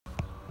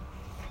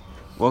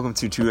Welcome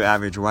to Two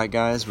Average White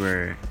Guys,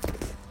 where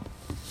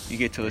you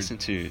get to listen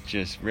to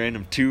just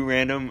two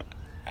random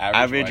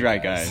average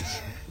white guys.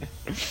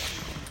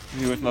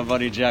 Me with my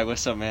buddy Jack.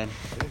 What's up, man?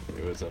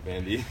 Hey, what's up,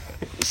 Andy?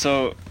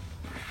 So,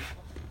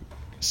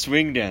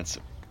 swing dance.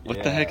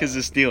 What the heck is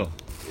this deal?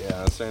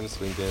 Yeah, I'm starting to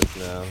swing dance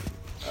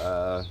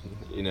now.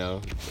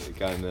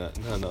 Got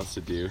nothing else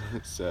to do,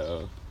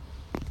 so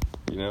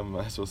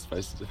might as well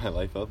spice my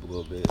life up a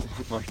little bit.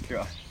 Oh my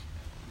gosh.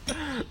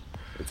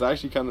 It's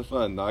actually kind of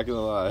fun, not gonna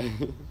lie.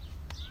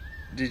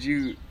 Did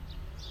you...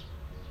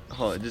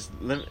 Hold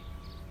on,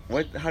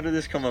 how did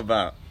this come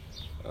about?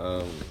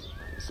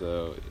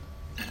 So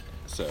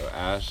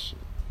Ash,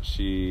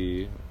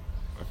 my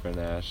friend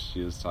Ash,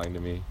 she was talking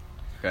to me.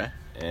 Okay.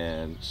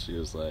 And she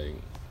was like,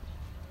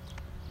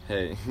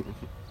 hey,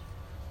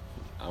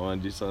 I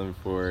want to do something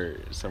before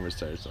summer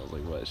starts. And I was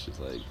like, what? She's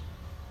like,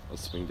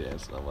 let's swing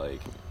dance. And I'm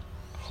like,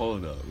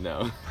 hold up.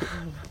 No.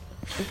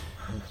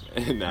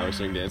 And now we're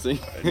swing dancing.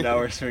 Now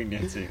we're swing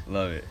dancing.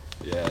 Love it.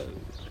 Yeah.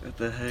 What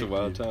the heck? It's a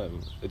wild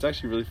time. It's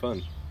actually really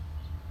fun.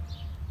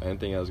 I didn't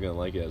think I was going to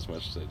like it as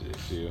much as I did,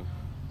 too.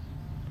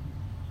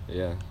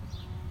 Yeah.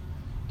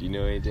 Do you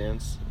know any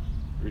dance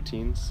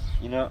routines?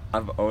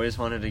 I've always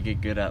wanted to get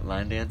good at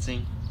line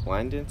dancing.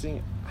 Line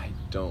dancing? I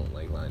don't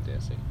like line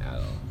dancing at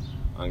all.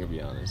 I'm going to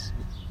be honest.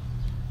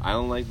 I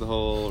don't like the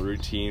whole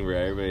routine where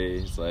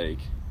everybody's like,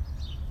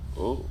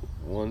 oh,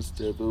 one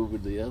step over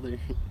the other,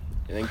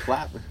 and then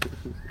clap.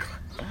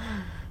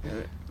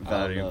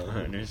 Battle your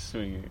partner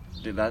swinging.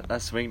 Dude,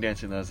 that swing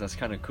dancing, that's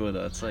kind of cool,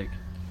 though. It's like,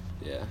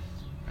 yeah,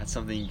 that's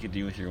something you could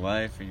do with your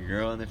wife or your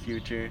girl in the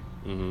future.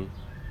 Mm-hmm.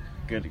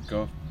 Good to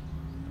go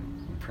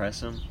impress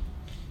them.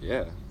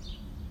 Yeah.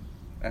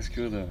 That's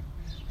cool, though.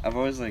 I've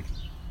always,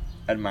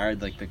 admired,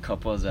 the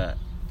couples at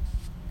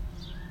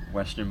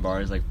Western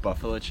bars, like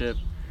Buffalo Chip.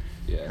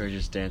 Yeah. Who are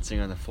just dancing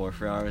on the floor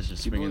for hours,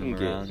 just swinging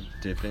them around,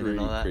 dipping and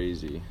all that.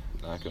 Crazy,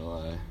 not gonna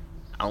lie.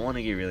 I want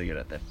to get really good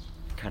at that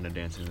kind of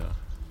dancing, though.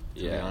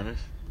 To be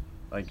honest.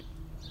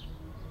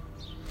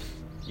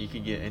 You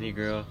could get any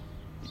girl,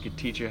 you could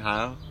teach her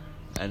how,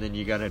 and then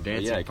you got a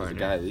dancing partner. The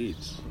guy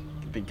leads.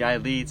 The guy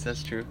leads,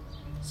 that's true.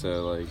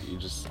 So, you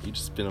just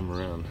spin them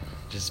around.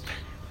 Just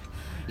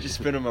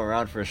spin them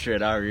around for a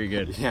straight hour, you're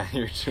good. Yeah,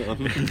 you're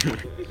chilling.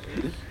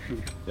 You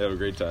have a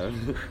great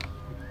time.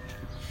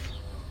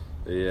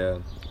 Yeah.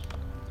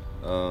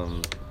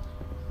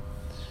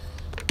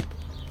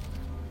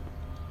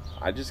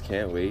 I just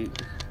can't wait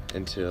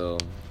until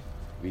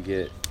we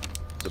get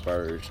the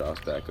barber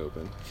shops back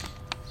open.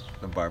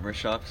 The barber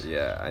shops?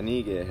 Yeah, I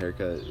need to get a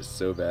haircut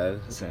so bad.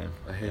 Same.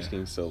 My hair's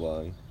getting so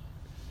long.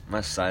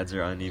 My sides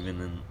are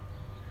uneven, and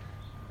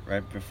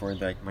right before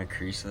my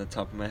crease at the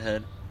top of my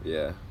head,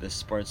 yeah,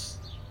 this part's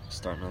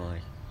starting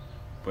to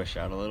bush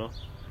out a little.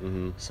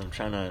 Mm-hmm. So I'm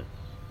starting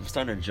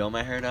to gel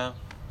my hair now.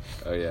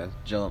 Oh yeah.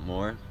 Gel it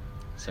more,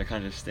 so it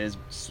kind of stays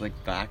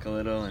slicked back a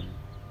little and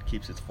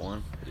keeps its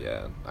form.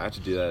 Yeah, I have to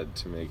do that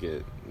to make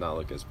it not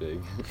look as big.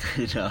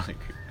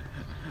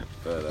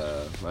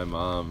 But my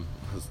mom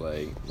was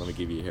like, let me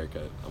give you a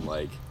haircut. I'm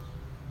like,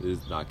 this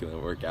is not going to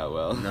work out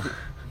well. No.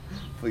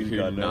 Please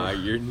you're God, no.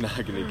 You're not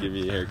going to give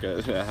me a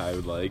haircut that I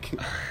would like.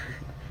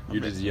 You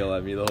just yell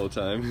at me the whole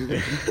time.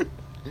 I'm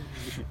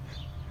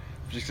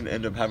just going to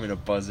end up having to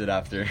buzz it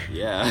after.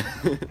 Yeah.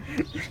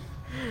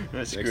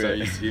 That's Next great. time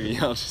you see me,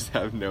 I'll just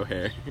have no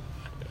hair.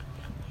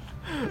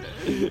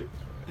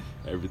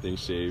 Everything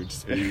shaved,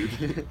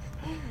 smooth.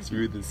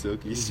 Smooth and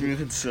silky.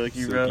 Smooth and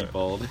silky, silky bro.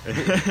 bald.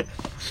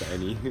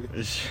 Shiny.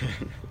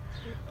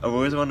 I've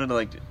always wanted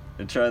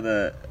to try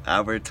the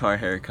Avatar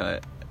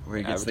haircut, where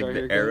he gets the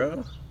haircut?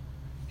 arrow.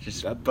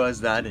 Just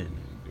buzz that in.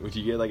 Would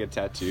you get a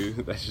tattoo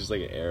that's just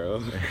an arrow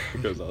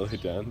that goes all the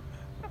way down?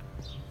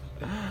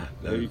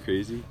 That'd be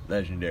crazy.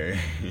 Legendary.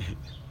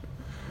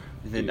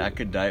 And then I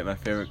could dye it my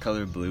favorite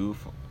color, blue.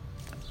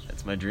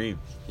 That's my dream.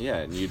 Yeah,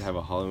 and you'd have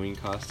a Halloween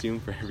costume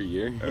for every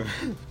year.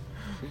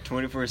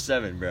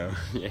 24/7, bro.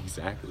 Yeah,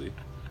 exactly.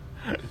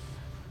 That'd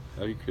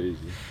be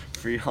crazy.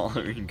 Free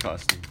Halloween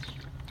costume.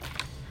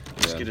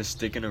 Just get a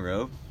stick and a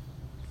rope,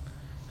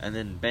 and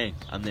then bang,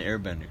 I'm the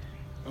airbender.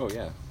 Oh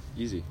yeah,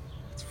 easy.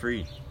 It's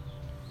free.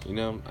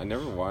 I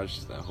never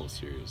watched that whole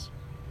series.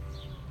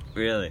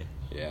 Really?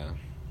 Yeah.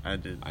 I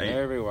did. I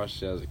never really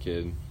watched it as a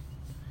kid,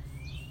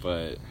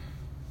 but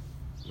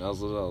when I was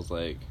little, I was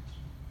like,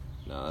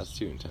 no, that's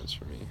too intense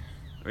for me.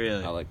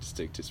 Really? I like to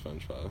stick to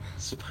SpongeBob.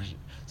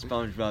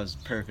 SpongeBob's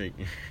perfect.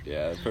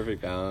 Yeah,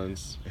 perfect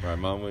balance. My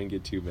mom wouldn't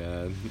get too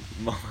mad.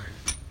 Mom.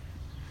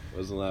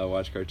 Wasn't allowed to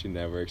watch Cartoon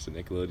Network, so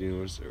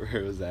Nickelodeon was where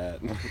it was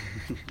at.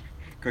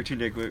 Cartoon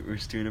Network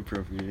was too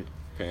inappropriate.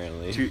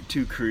 Apparently.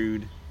 Too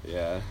crude.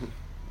 Yeah.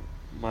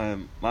 My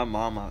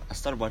mom, I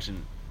started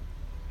watching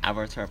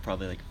Avatar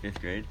probably 5th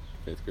grade.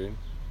 5th grade?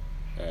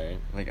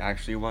 Alright.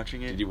 Actually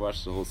watching it. Did you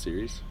watch the whole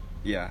series?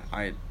 Yeah,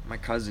 my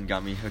cousin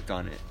got me hooked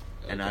on it,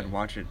 and I'd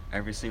watch it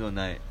every single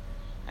night.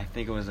 I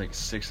think it was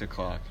 6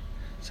 o'clock,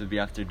 so it'd be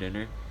after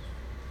dinner,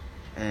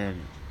 and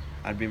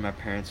I'd be in my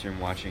parents' room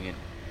watching it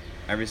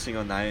every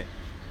single night,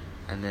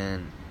 and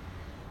then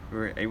we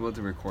were able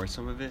to record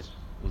some of it,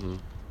 Mm-hmm.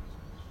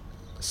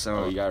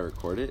 So you gotta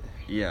record it?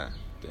 Yeah.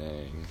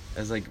 Dang. It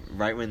was like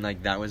right when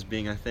like that was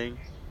being a thing.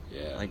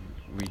 Yeah. Like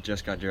we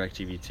just got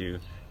DirecTV 2.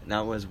 And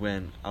that was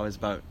when I was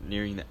about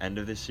nearing the end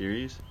of the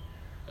series.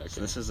 Okay.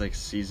 So this is like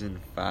season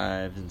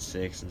 5 and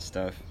 6 and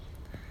stuff,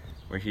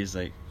 where he's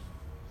like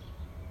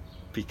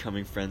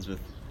becoming friends with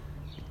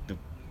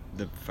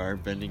the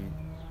firebending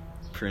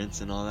prince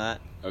and all that.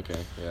 Okay,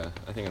 yeah.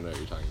 I think I know what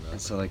you're talking about. And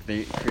so like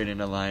they create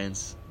an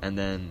alliance, and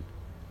then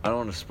I don't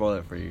want to spoil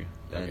it for you.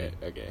 Okay.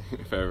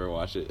 If I ever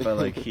watch it. But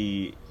like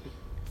he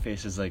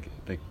faces like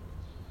the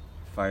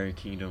Fire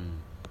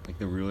Kingdom, like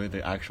the ruler,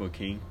 the actual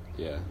king.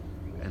 Yeah.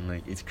 And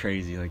like it's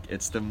crazy. Like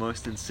it's the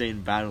most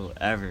insane battle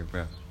ever,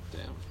 bro.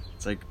 Damn.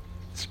 It's like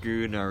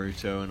screw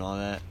Naruto and all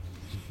that.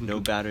 No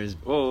battles.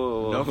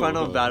 Whoa. No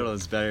final battle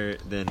is better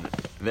than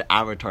the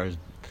Avatar's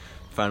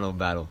final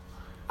battle.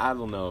 I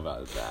don't know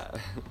about that.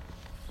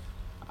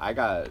 I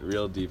got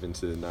real deep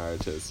into the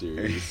Naruto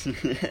series.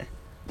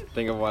 I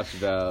think I've watched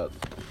about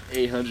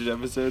 800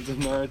 episodes of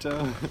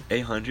Naruto.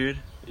 800?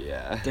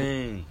 Yeah.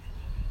 Dang.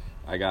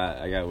 I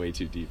got way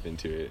too deep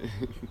into it.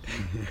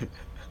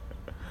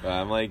 But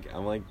I'm like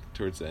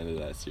towards the end of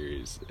that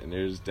series, and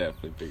there's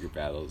definitely bigger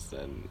battles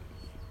than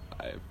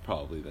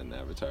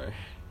Avatar.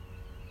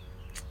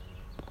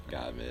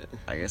 Gotta admit.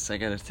 I guess I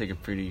gotta take a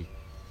pretty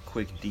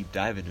quick deep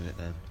dive into it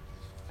then.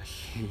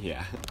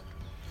 Yeah.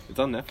 It's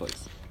on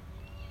Netflix.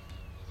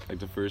 Like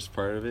the first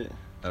part of it.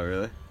 Oh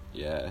really?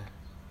 Yeah.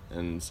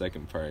 And the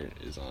second part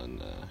is on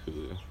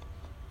Hulu.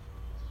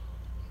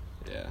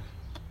 Yeah.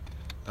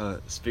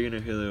 Speaking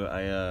of Hulu,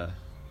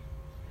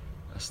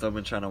 I've still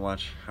been trying to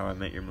watch How I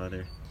Met Your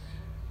Mother.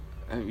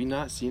 Have you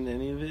not seen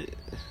any of it?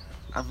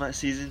 I'm at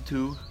season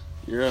 2.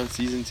 You're on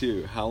season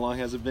 2. How long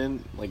has it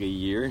been? Like a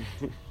year?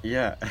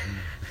 Yeah.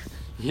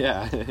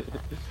 Yeah.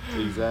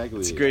 Exactly.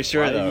 It's a great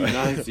show though. Why have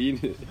you not seen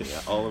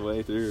it all the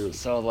way through?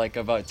 So like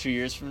about 2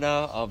 years from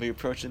now, I'll be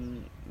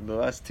approaching the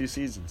last 2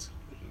 seasons.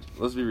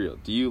 Let's be real.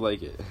 Do you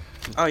like it?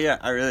 Oh yeah,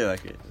 I really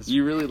like it.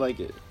 You really like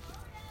it?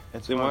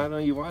 It's then fun. why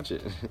don't you watch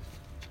it?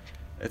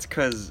 It's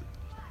cause,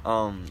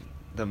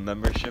 the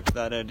membership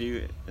that I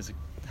do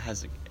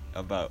has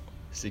about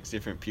 6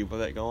 different people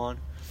that go on.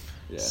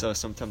 Yeah. So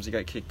sometimes you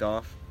get kicked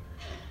off,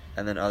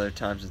 and then other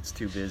times it's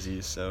too busy.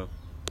 So.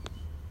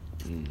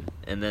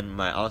 And then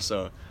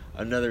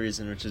another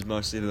reason, which is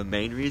mostly the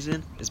main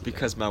reason, is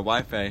because my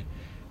Wi-Fi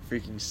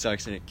freaking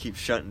sucks and it keeps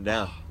shutting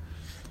down.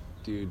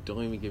 Dude,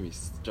 don't even get me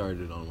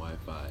started on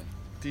Wi-Fi.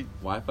 Dude,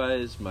 Wi-Fi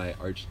is my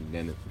arch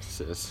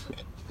nemesis.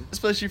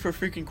 Especially for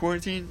freaking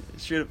quarantine,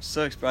 it straight up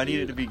sucks, but I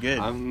need it to be good.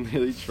 I'm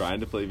really trying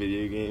to play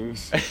video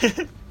games.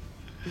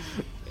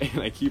 And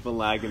I keep on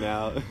lagging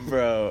out.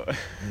 Bro.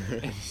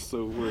 It's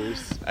the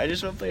worst. I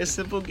just want to play a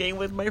simple game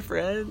with my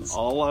friends.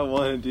 All I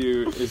want to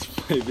do is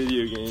play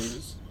video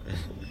games.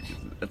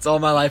 That's all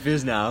my life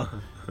is now.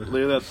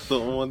 Literally, that's the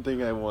one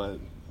thing I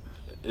want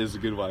is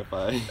good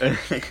Wi-Fi.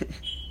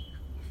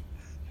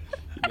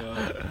 You know,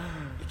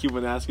 I keep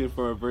on asking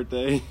for a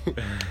birthday.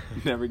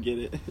 Never get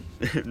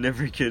it.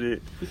 Never get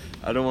it.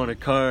 I don't want a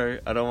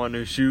car. I don't want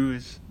no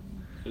shoes.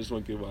 I just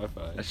want good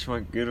Wi-Fi. I just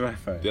want good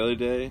Wi-Fi. The other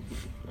day,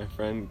 my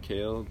friend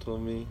Kale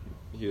told me,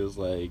 he was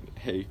like,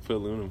 hey, put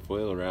aluminum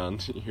foil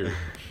around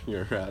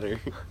your router.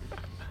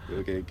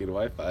 You'll get good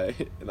Wi-Fi.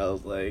 And I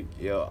was like,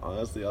 yo,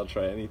 honestly, I'll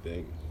try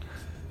anything.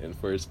 And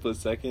for a split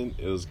second,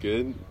 it was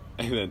good.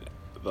 And then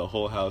the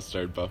whole house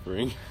started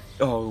buffering.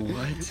 Oh,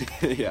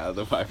 what? Yeah,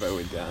 the Wi-Fi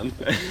went down.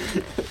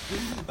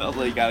 I was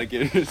like, gotta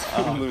get this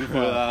aluminum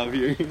foil out of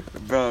here.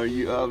 Bro,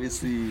 you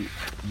obviously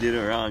did it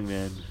wrong,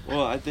 man.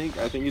 Well, I think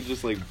it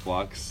just like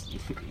blocks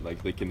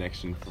like the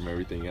connection from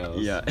everything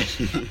else. Yeah.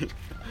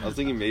 I was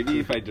thinking maybe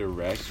if I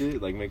direct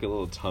it, like make a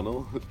little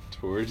tunnel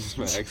towards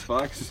my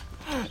Xbox,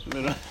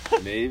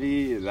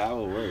 maybe that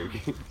will work.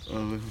 A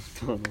little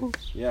tunnel.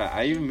 Yeah,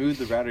 I even moved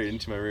the router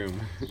into my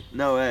room.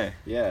 No way.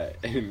 Yeah,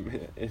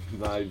 and it's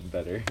not even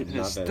better. It's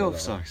not better still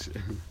sucks.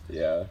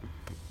 Yeah.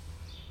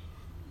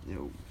 You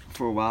know,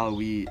 for a while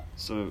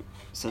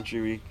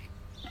CenturyLink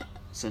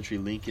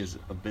is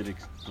a bit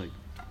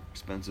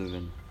expensive,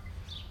 and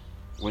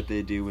what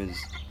they do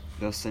is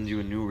they'll send you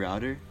a new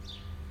router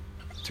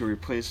to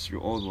replace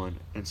your old one.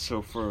 And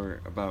so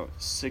for about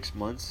 6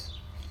 months,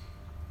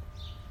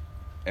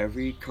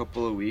 every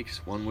couple of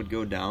weeks one would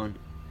go down.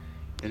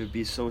 It would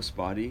be so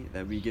spotty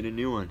that we get a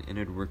new one and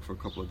it'd work for a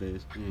couple of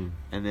days.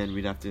 And then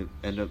we'd have to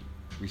end up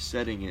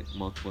resetting it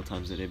multiple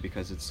times a day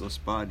because it's so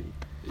spotty.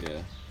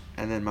 Yeah.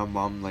 And then my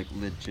mom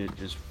legit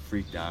just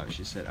freaked out.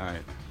 She said,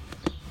 alright,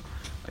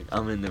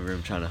 I'm in the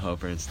room trying to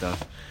help her and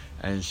stuff,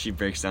 and she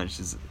breaks down.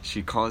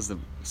 She calls the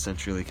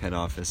CenturyLink head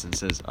office and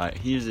says, alright,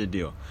 here's the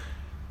deal.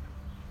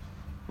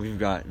 We've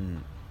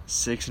gotten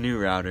 6 new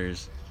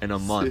routers in a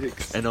month.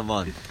 6. In a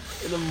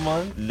month. In a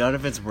month? None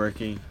of it's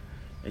working.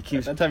 It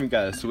keeps. That time you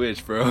gotta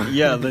switch, bro.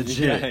 Yeah, legit.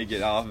 You gotta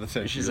get off the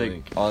CenturyLink. She's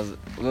like, I was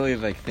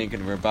literally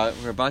thinking we're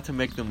about to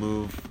make the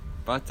move,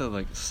 about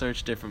to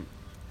search different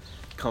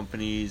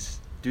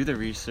companies, do the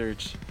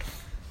research,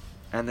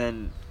 and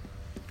then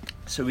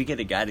so we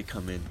get a guy to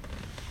come in,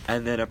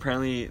 and then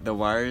apparently the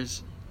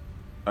wires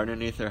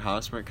underneath their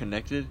house weren't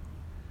connected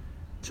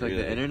to like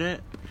Really? the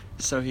internet,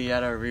 so he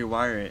had to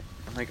rewire it.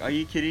 I'm like, are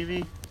you kidding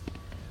me?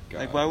 God.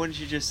 Like, why wouldn't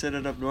you just set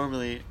it up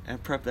normally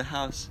and prep the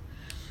house?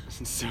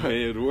 So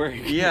it would work.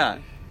 Yeah.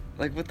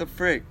 Like, what the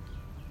frick?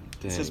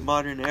 Dang. It says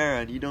modern era,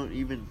 and you don't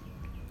even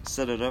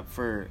set it up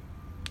for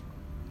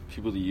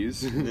People to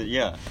use.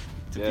 yeah,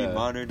 to Yeah. be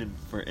modern and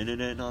for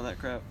internet and all that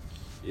crap.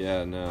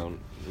 Yeah, no,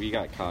 we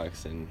got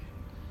Cox, and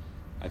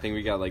I think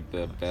we got like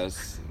the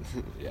best.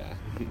 Yeah.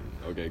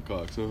 Okay,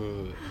 Cox.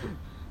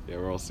 Yeah,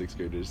 we're all sixth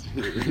graders.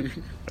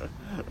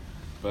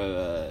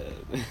 But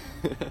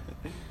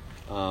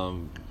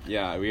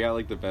yeah, we got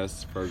like the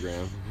best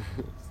program,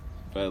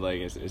 but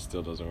like it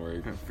still doesn't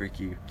work. Frick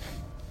you.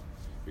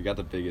 We got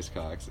the biggest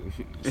Cox, and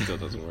it still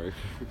doesn't work.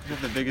 You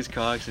have the biggest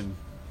Cox and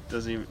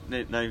doesn't even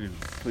not even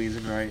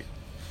pleasing right.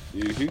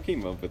 Dude, who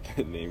came up with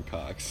the name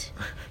Cox?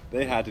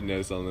 They had to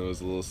know something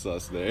was a little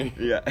sus there.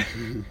 Yeah.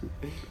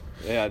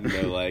 They had to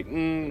know, like,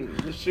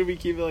 should we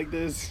keep it like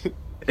this?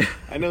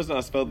 I know it's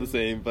not spelled the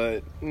same,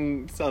 but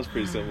it sounds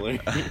pretty similar.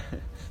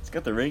 It's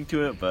got the ring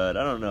to it, but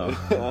I don't know.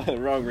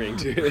 Wrong ring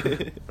to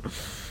it.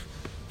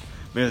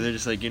 Maybe they're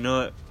just like, you know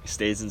what?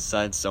 Stays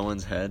inside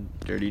someone's head.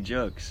 Dirty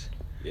jokes.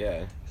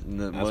 Yeah.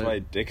 And That's why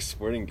Dick's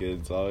Sporting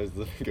Goods always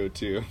the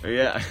go-to.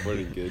 Yeah.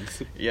 Sporting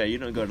Goods. Yeah, you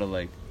don't go to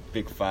like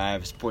Big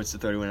Five, Sports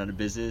Authority went out of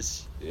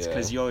business. It's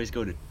because you always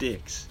go to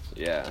Dick's.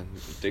 Yeah,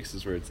 Dick's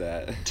is where it's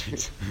at.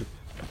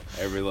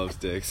 Everybody loves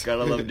Dick's.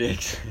 Gotta love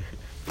Dick's.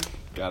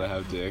 Gotta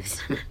have Dick's.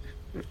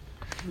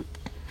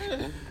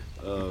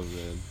 Oh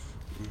man.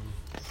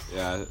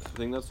 Yeah, I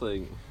think that's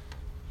like,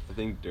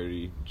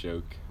 dirty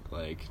joke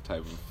like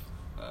type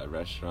of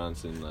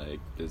restaurants and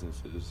like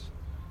businesses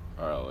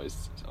are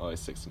always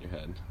sticks in your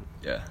head.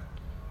 Yeah.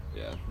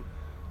 Yeah.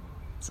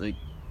 It's like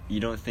you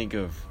don't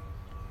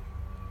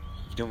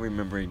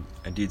remember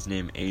a dude's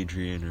name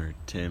Adrian or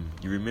Tim.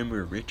 You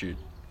remember Richard.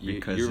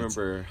 You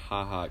remember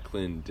haha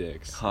Clinton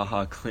Dix.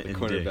 Haha Clinton the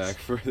cornerback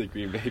Dix. for the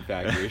Green Bay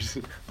Packers.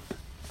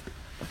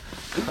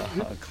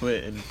 Haha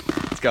Clinton.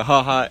 It's got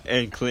haha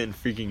and Clinton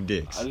freaking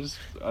Dix.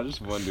 I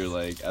just wonder,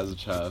 like, as a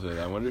childhood,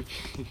 I wonder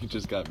if you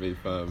just got made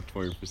fun of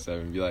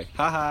 24/7 and be like,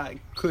 haha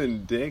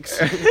Clinton Dix.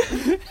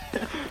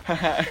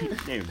 Haha,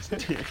 name's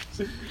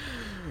Dix.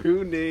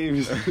 Who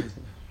names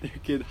their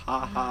kid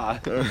haha?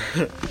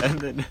 And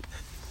then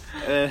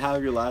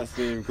have your last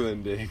name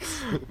Clinton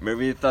Dix.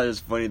 Maybe he thought it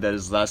was funny that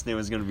his last name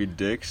was gonna be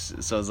Dix,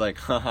 so I was like,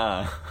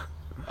 haha.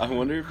 I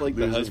wonder if like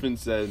the husband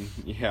said,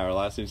 yeah, our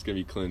last name's gonna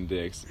be Clinton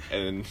Dix,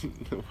 and then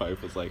the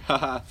wife was like,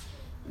 haha.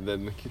 And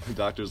then the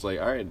doctor's like,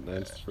 alright,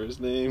 that's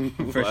first name,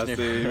 last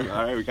name.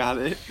 Alright, we got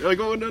it. You're like,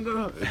 oh,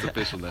 no. It's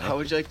official now. How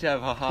would you like to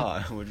have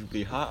haha? Would it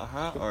be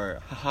ha-ha or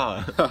haha?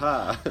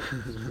 Haha.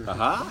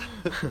 Haha?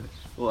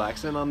 Little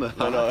accent on the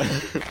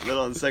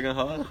Little on the second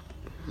ha.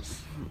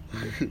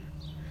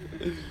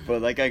 But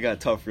that guy got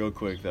tough real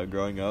quick though,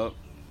 growing up.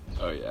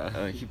 Oh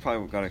yeah. He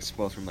probably got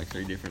expelled from like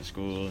 3 different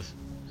schools.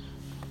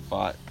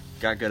 Got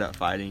good at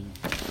fighting.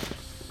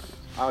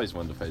 I always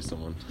wanted to fight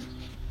someone.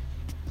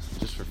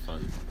 Just for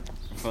fun.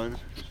 Fun?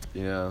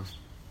 You know,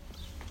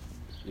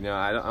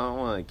 I don't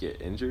want to get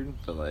injured,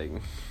 but like,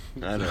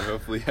 I know.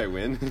 Hopefully I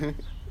win.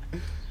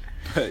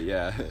 But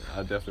yeah,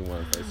 I definitely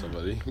want to fight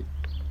somebody.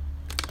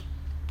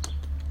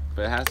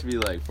 But it has to be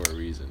like for a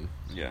reason.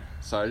 Yeah.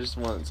 So I just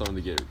want someone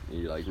to get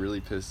like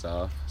really pissed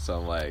off. So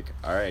I'm like,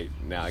 all right,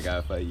 now I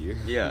gotta fight you.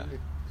 Yeah.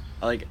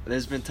 Like,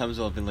 there's been times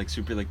where I've been like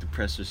super like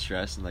depressed or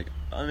stressed, and like,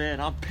 oh man,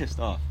 I'm pissed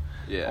off.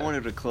 Yeah. I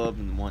wanted a club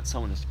and want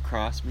someone to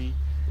cross me.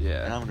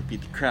 Yeah. And I'm gonna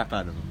beat the crap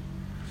out of them.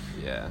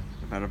 Yeah.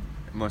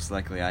 Most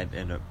likely, I'd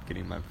end up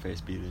getting my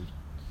face beaten.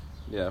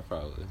 Yeah,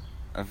 probably.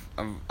 I've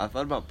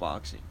thought about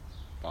boxing.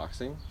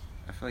 Boxing?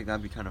 I feel like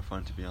that'd be kind of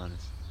fun, to be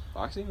honest.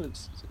 Boxing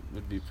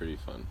would be pretty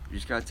fun. You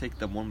just gotta take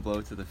the one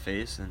blow to the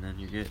face, and then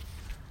you're good.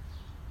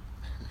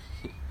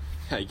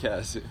 I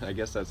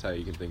guess that's how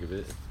you can think of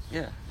it.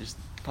 Yeah, just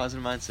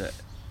positive mindset.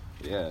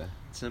 Yeah.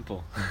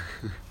 Simple.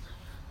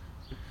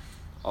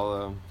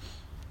 Although,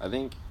 I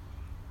think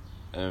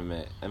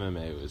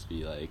MMA would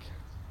be like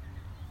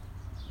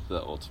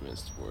the ultimate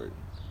sport.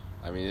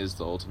 I mean, it's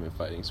the ultimate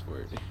fighting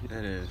sport. It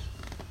is.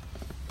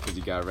 Because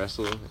you gotta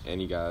wrestle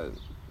and you gotta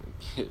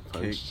get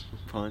punched.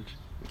 Punch.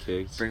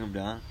 Kicked. Bring them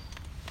down.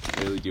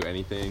 Really do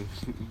anything.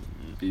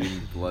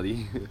 Being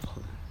bloody.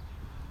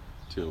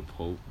 To a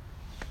pulp.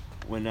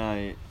 You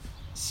know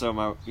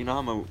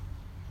how my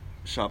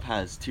shop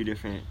has 2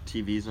 different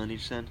TVs on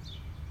each end?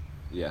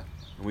 Yeah.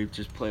 And we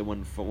just play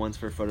one's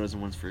for photos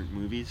and one's for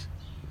movies.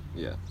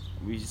 Yeah.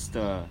 We just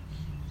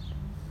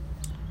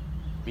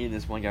me and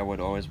this one guy would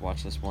always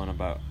watch this one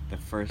about the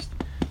first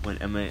when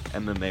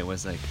MMA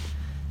was like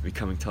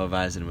becoming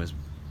televised and it was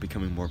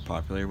becoming more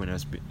popular when it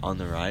was on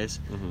the rise.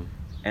 Mm-hmm.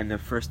 And the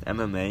first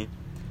MMA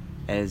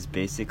is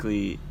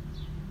basically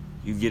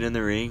you get in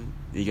the ring,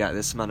 you got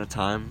this amount of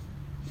time,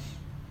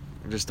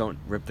 just don't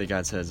rip the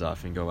guy's heads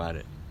off and go at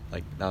it.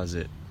 Like, that was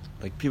it.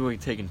 Like, people were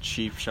taking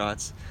cheap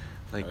shots.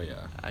 Like, oh,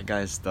 yeah. That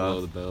guy's stuff.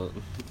 Below the belt.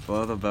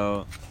 Below the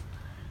belt.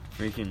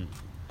 Freaking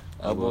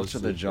elbow to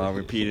the jaw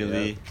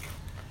repeatedly.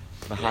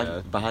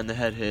 behind the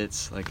head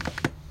hits. Like,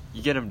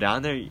 you get him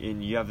down there,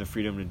 and you have the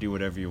freedom to do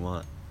whatever you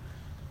want.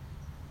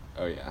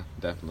 Oh yeah,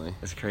 definitely.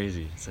 It's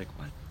crazy. It's like,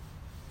 what?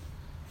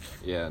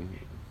 Yeah,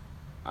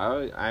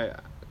 I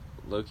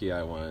low-key,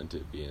 I wanted to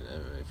be an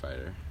MMA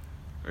fighter.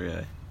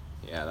 Really?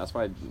 Yeah, that's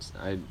why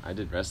I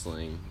did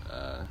wrestling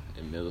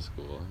in middle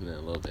school and then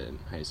a little bit in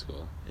high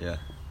school. Yeah.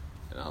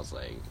 And I was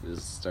like, this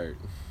is start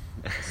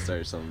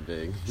something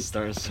big.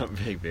 Start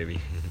something big,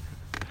 baby.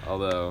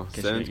 Although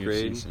seventh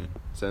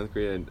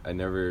grade, I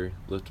never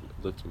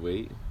lift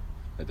weight.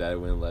 My dad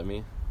wouldn't let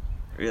me.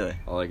 Really?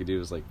 All I could do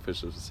was like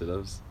push-ups and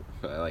sit-ups.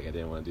 But I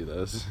didn't want to do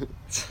those.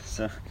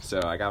 So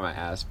I got my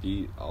ass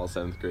beat all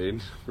 7th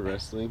grade for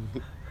wrestling.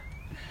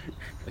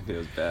 And it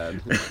was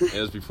bad. It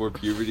was before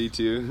puberty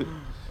too.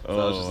 So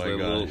I was just like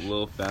a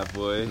little fat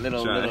boy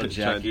trying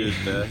to do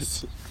his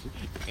best.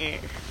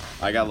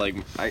 I got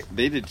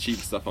they did cheap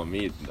stuff on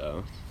me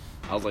though.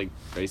 I was like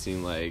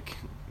facing like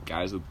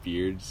guys with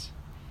beards,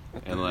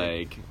 and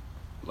like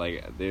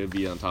they would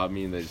be on top of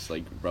me and they just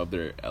like rub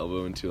their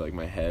elbow into like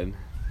my head.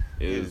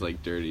 It was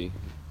like dirty.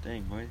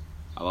 Dang, boy.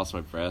 I lost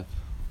my breath.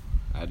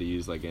 I had to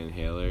use like an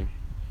inhaler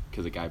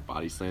because a guy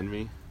body slammed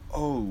me.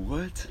 Oh,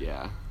 what?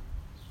 Yeah.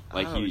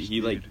 Like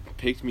he like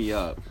picked me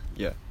up.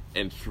 Yeah.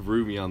 And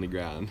threw me on the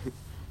ground,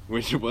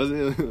 which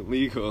wasn't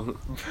legal.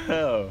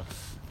 Bro.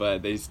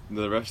 But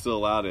the ref still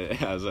allowed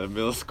it as a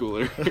middle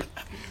schooler,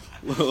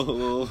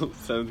 little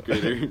 7th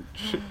grader,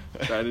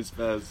 tried his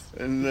best.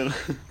 And then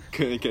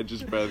couldn't catch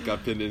his breath,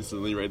 got pinned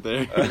instantly right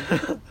there.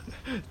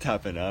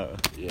 Tapping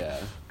out. Yeah.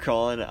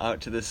 Crawling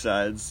out to the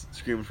sides,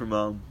 screaming for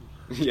mom.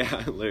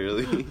 Yeah,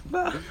 literally.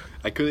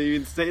 I couldn't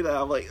even say that.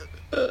 I'm like,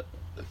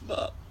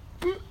 Mom,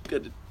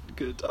 good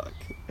talk.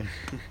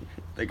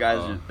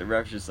 The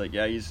ref's just like,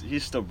 yeah,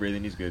 he's still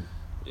breathing, he's good.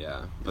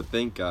 Yeah, but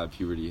thank God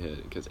puberty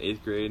hit, because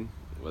 8th grade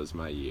was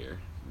my year.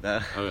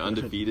 I mean,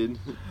 undefeated.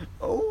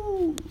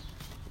 Oh.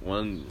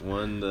 Won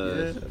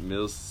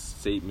the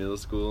state middle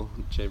school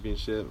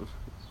championship.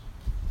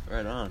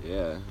 Right on.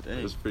 Yeah, Dang.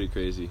 It was pretty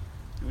crazy.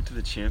 You went to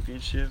the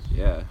championship?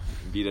 Yeah,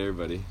 beat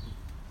everybody.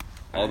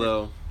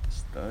 Although,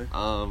 Stud.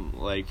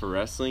 like for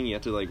wrestling, you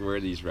have to like wear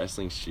these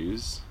wrestling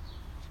shoes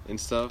and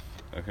stuff.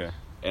 Okay.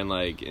 And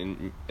like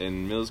in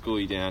middle school,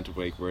 you didn't have to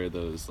like wear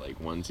those like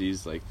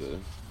onesies, like the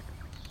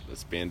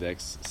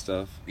spandex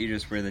stuff. You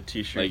just wear the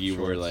t-shirt. Like you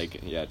shorts. wear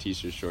like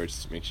t-shirt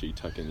shorts. Make sure you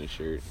tuck in your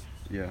shirt.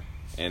 Yeah.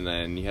 And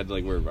then you had to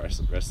like wear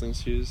wrestling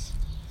shoes.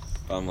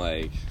 But I'm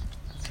like,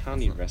 I don't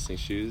need wrestling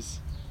shoes,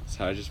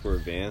 so I just wore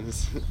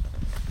Vans.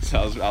 So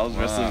I was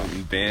wrestling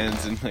in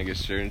Vans and like a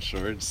shirt and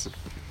shorts.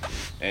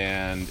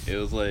 And it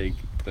was like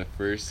the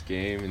first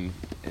game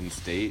in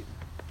state,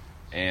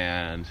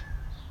 and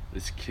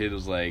this kid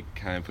was like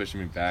kind of pushing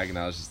me back, and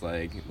I was just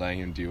like letting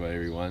him do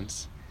whatever he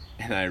wants,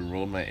 and I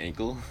rolled my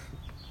ankle,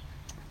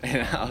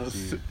 and I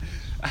was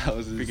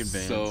in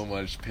so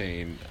much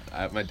pain.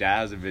 My dad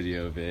has a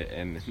video of it,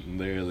 and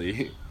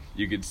literally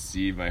you could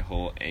see my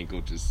whole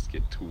ankle just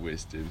get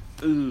twisted.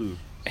 Ooh.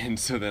 And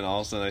so then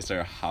all of a sudden I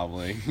started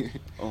hobbling.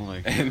 Oh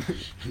my god.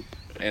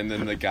 And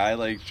then the guy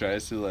like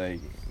tries to like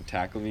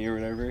tackle me or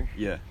whatever.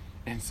 Yeah.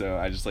 And so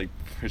I just like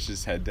push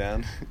his head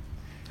down.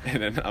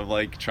 And then I'm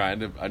like trying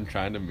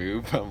to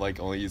move, but I'm like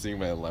only using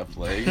my left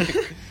leg.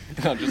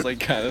 And I'm just like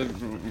kind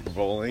of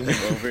rolling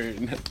over.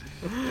 It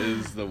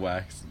is the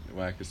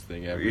wackest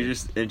thing ever. You're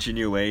just inching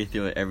your way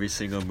through like every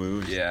single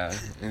move. Yeah.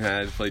 And I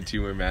had to play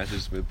 2 more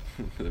matches with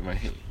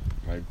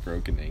my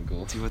broken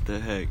ankle. Dude, what the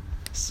heck?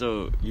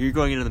 So you're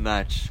going into the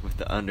match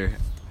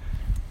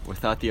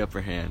without the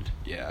upper hand.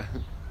 Yeah.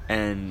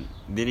 And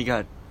then you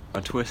got a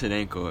twisted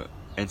ankle,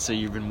 and so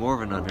you've been more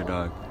of an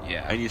underdog.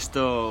 Yeah. And you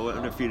still went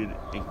undefeated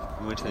and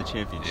went to the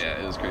championship.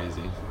 Yeah, it was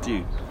crazy.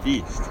 Dude,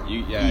 beast.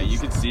 You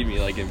could see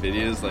me like in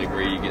videos like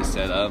where you get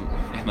set up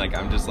and like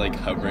I'm just like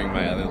hovering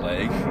my other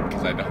leg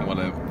because I don't want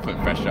to put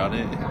pressure on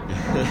it.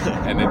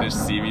 And then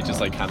just see me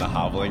just like kind of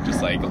hobbling,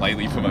 just like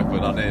lightly put my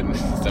foot on it and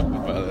step with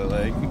my other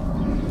leg.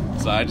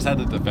 So I just had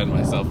to defend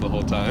myself the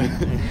whole time.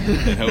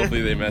 And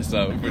hopefully they messed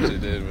up, which they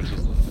did,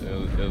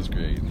 it was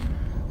great.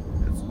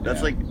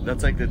 That's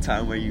like the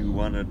time where you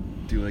want to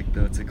do like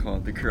what's it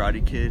called, the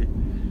Karate Kid,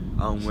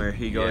 where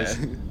he goes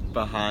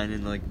behind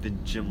in like the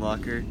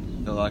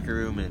locker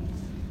room, and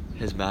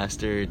his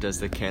master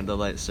does the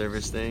candlelight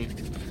service thing.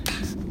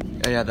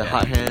 Oh yeah, the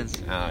hot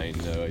hands. I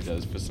know he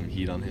does put some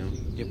heat on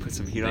him. Yeah, put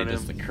some heat on him.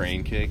 Just the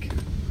crane kick.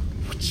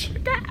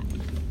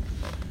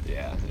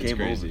 Yeah, it's Game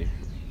crazy. over.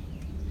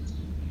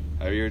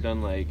 Have you ever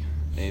done like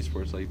any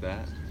sports like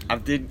that? I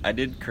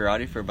did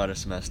karate for about a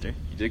semester.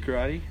 You did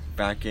karate?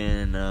 Back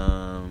in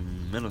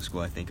middle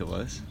school, I think it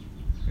was.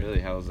 Really?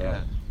 How was that?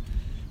 Yeah.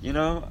 You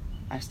know,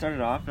 I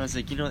started off and I was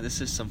like, you know what, this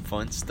is some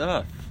fun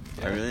stuff.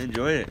 Yeah. I really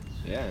enjoyed it.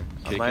 Yeah.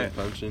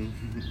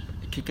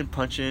 Kicking,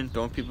 punching,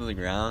 throwing people to the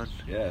ground.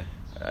 Yeah.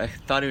 I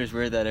thought it was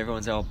weird that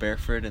everyone's all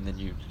barefoot and then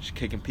you just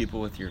kicking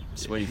people with your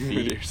sweaty feet.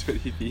 With your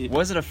sweaty feet.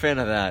 Wasn't a fan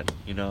of that,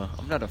 you know.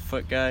 I'm not a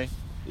foot guy.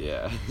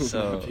 Yeah.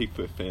 So I'm a big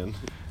foot fan.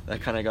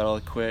 That kind of got all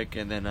quick,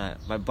 and then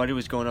my buddy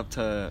was going up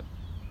to.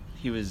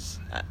 he was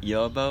at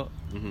yellow belt.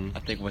 Mm-hmm. I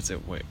think,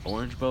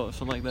 orange belt or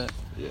something like that?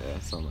 Yeah,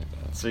 something like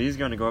that. So he's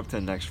going to go up to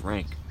the next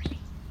rank.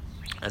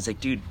 I was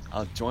like, dude,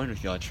 I'll join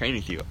with you. I'll train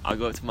with you. I'll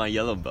go up to my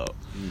yellow belt.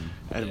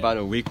 And about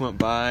a week went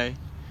by.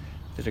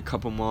 Did a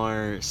couple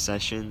more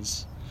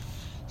sessions.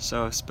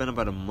 So I spent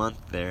about a month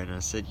there, and I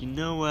said, you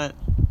know what?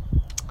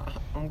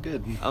 I'm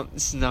good.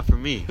 This is not for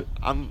me.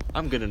 I'm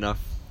good enough.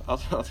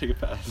 I'll take a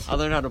pass. I'll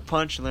learn how to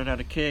punch, learn how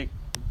to kick.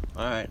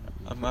 All right,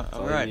 I'm all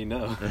right. You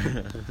know.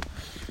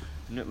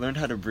 Learn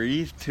how to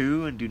breathe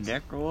too and do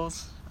neck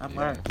rolls. I'm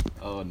all right.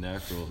 Oh,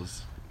 neck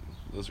rolls.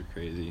 Those are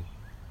crazy.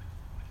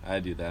 I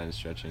do that in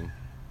stretching.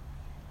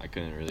 I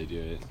couldn't really do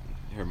it.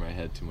 It hurt my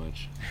head too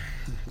much.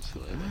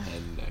 So like my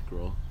head and neck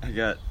roll. I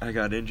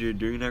got injured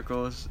doing neck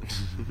rolls.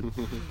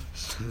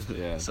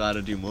 Yeah. So I had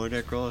to do more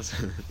neck rolls.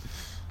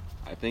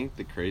 I think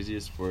the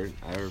craziest sport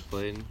I ever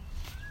played,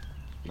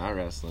 not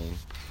wrestling,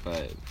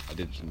 but I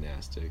did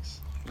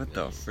gymnastics. What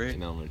the frick?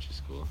 In elementary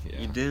school,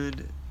 yeah.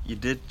 You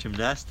did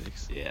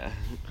gymnastics? Yeah.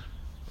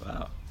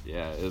 Wow.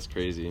 Yeah, it was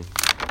crazy.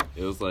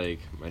 It was like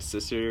my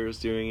sister was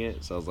doing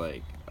it, so I was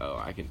like, oh,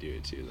 I can do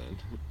it too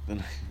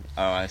then.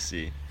 Oh, I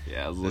see.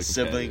 Yeah, it was a the little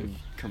sibling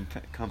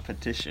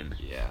competition.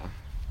 Yeah.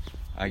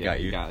 I got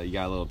you. You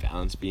got a little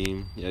balance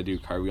beam. You gotta do a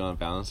cartwheel on a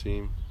balance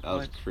beam. That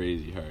was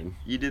crazy hard.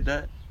 You did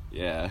that?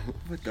 Yeah.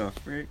 What the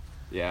frick?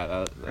 Yeah,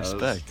 that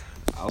Respect.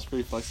 I was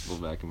pretty flexible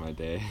back in my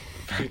day.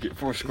 Back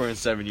at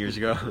 7 years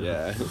ago.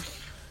 Yeah.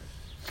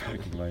 Back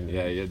in my day.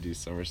 Yeah, you had to do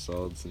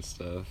somersaults and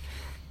stuff.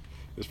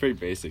 It was pretty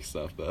basic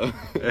stuff, though.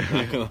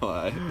 Not gonna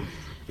lie.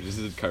 We just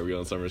did cartwheel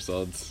and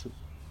somersaults.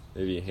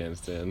 Maybe a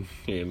handstand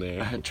here and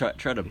there. I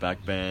tried a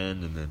back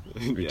bend and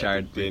then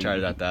retired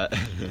at that.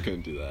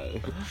 Couldn't do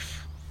that.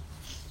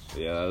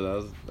 Yeah,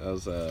 that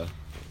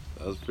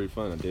was pretty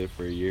fun. I did it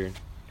for a year.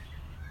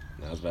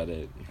 And that was about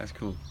it. That's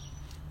cool.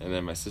 And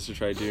then my sister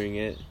tried doing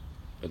it,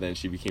 but then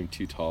she became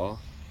too tall.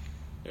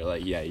 They're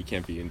like, yeah, you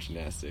can't be in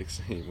gymnastics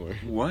anymore.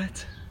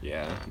 What?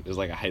 Yeah, there's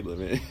like a height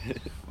limit.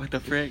 What the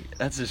frick?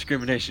 That's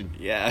discrimination.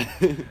 Yeah.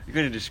 You're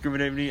gonna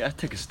discriminate me? I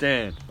take a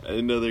stand. I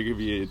didn't know there could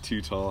be a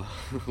too tall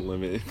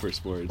limit for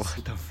sports.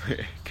 What the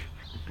frick?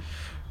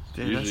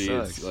 Damn, Usually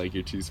that sucks. it's like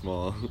you're too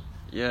small.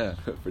 Yeah.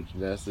 For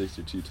gymnastics,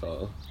 you're too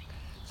tall.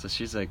 So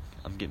she's like,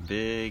 I'm getting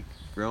big,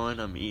 growing,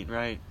 I'm eating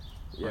right.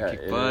 Yeah,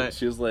 kick butt.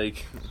 she was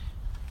like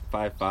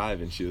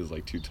 5'5", and she was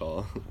like too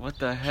tall. What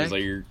the heck? She's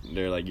like,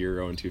 you're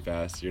growing too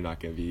fast. You're not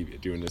gonna be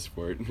doing this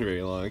sport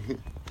very long.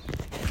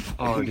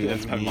 Oh, dude,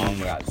 that's my mean. mom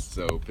got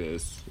so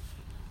pissed.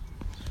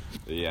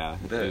 But yeah,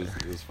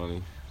 it was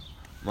funny.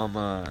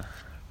 Mama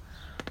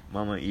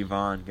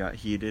Yvonne got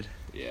heated.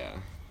 Yeah.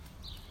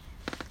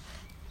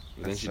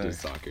 But then she did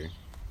soccer.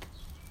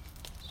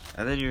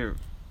 And then your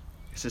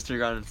sister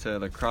got into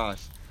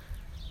lacrosse.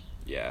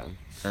 Yeah.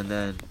 And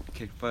then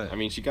kicked butt. I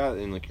mean, she got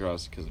in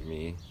lacrosse because of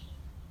me.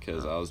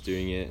 Because I was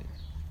doing it.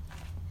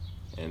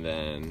 And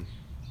then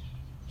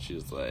she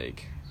was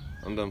like,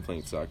 I'm done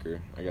playing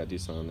soccer. I gotta do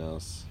something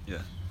else.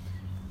 Yeah.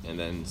 And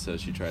then, so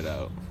she tried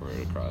out for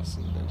lacrosse,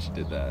 and then she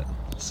did that.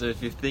 So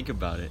if you think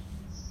about it,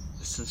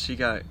 since she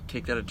got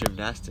kicked out of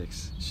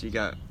gymnastics, she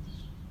got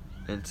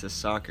into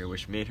soccer,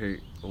 which made her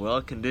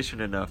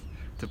well-conditioned enough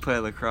to play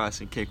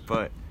lacrosse and kick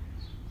butt.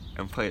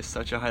 And play at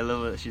such a high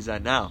level that she's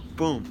at now.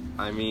 Boom.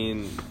 I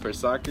mean, for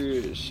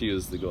soccer, she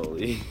was the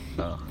goalie.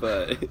 Oh.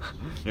 But,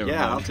 Never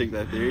mind. I'll take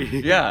that theory.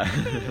 Yeah.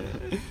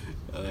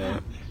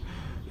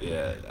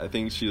 Yeah, I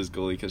think she was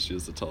goalie because she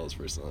was the tallest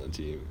person on the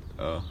team.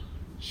 Oh.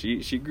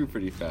 She grew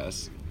pretty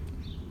fast.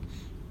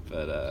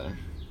 But,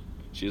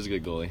 she was a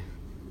good goalie.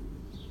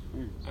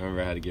 I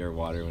remember I had to get her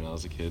water when I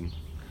was a kid.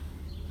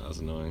 That was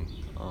annoying.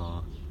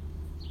 Aw.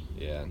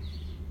 Yeah.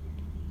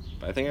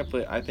 But I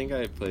think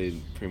I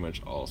played pretty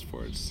much all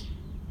sports,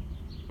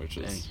 which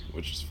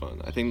was fun.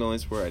 I think the only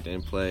sport I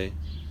didn't play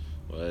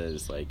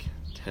was like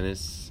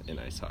tennis and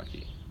ice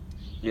hockey.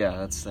 Yeah,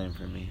 that's the same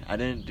for me. I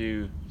didn't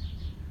do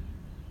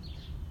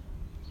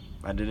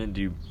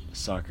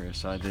soccer,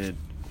 so I did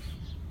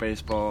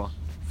baseball,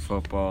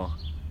 football,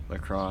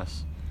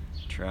 lacrosse,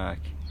 track,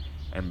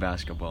 and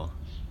basketball.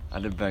 I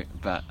did like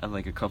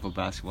a couple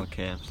basketball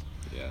camps.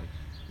 Yeah.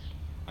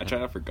 I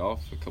tried out for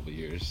golf a couple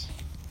years.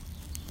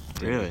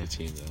 Really? The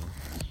team though.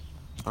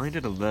 I only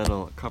did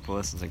a couple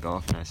lessons of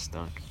golf and I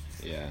stunk.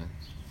 Yeah.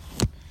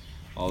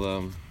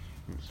 Although,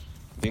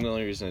 I think the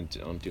only reason I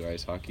don't do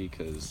ice hockey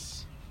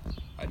because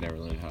I never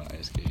learned how to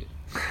ice skate.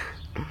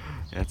 Yeah,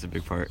 that's a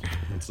big part.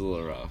 It's a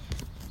little rough.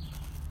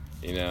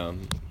 You know,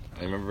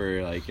 I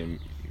remember like in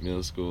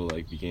middle school,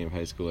 like beginning of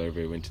high school,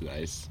 everybody went to the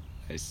ice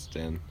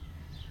stand.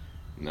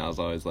 And I was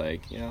always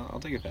like, yeah, I'll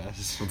take a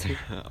pass.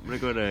 I'm gonna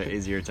go to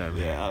easier time.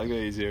 Yeah, I'll go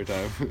easier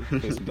time.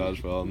 Play some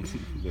dodgeball and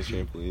the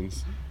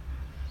trampolines.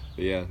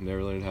 But yeah,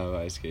 never learned how to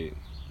ice skate.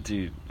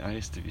 Dude, I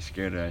used to be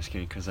scared of ice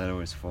skating because I'd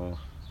always fall.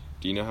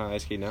 Do you know how to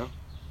ice skate now?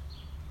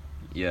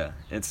 Yeah,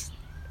 it's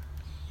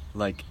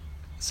like,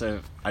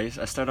 so I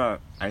started out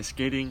ice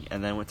skating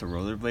and then went to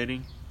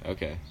rollerblading.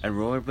 Okay. And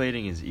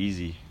rollerblading is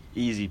easy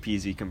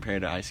peasy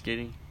compared to ice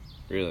skating.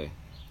 Really?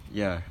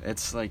 Yeah,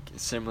 it's like a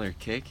similar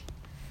kick.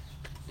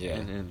 Yeah.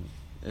 And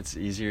it's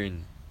easier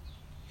and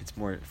it's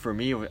more, for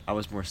me, I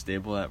was more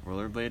stable at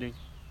rollerblading.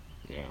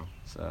 Yeah.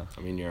 So.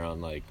 I mean, you're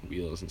on like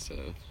wheels instead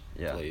of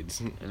blades.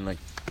 And like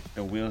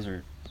the wheels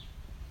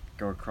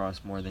go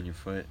across more than your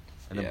foot,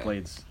 and the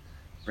blades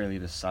barely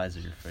the size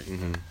of your foot.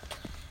 Mm-hmm.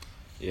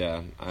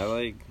 Yeah,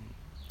 I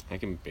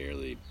can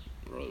barely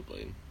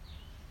rollerblade.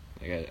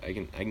 Like I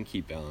can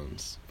keep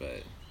balance,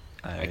 but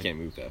I can't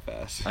move that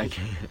fast. I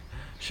can't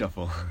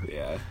shuffle.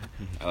 Yeah,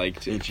 I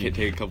like to take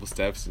a couple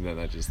steps and then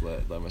I just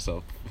let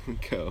myself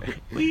go.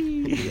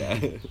 Yeah,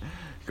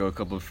 go a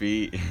couple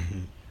feet.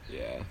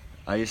 Yeah,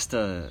 I used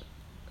to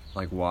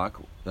like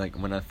walk. Like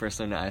when I first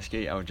learned to ice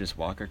skate, I would just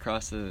walk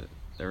across the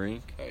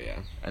rink. Oh yeah.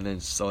 And then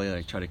slowly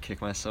like try to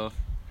kick myself.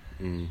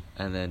 Mm.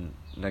 And then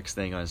next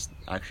thing I was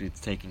actually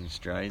taking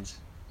strides.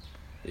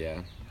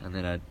 Yeah. And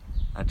then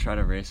I'd try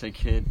to race a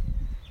kid.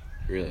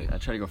 Really? I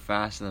tried to go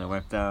fast, and then I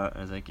wiped out.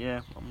 I was like,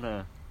 yeah, I'm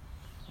gonna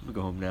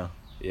go home now.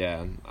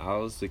 Yeah, I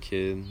was the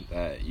kid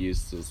that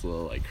used those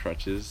little like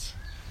crutches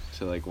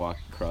to like walk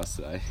across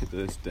the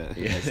stem.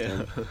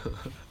 Yeah.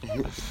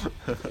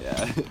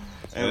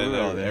 And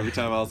then every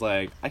time I was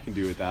like, I can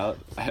do without,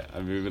 I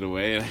move it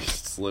away and I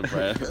just slip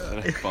right and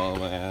I fall on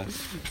my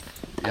ass.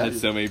 I had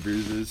so many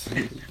bruises.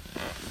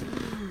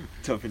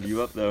 Toughened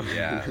you up though.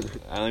 Yeah,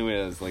 I only went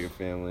as like a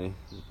family.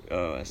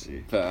 Oh, I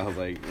see. But I was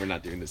like, we're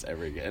not doing this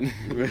ever again.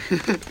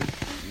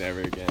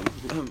 Never again.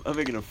 I'm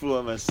making a fool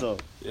of myself.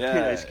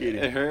 Yeah,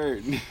 it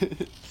hurt.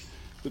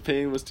 The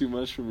pain was too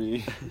much for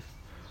me.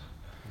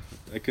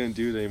 I couldn't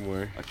do it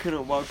anymore. I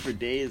couldn't walk for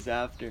days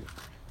after.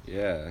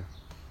 Yeah.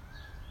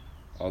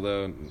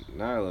 Although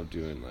now I love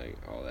doing like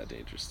all that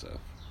dangerous stuff.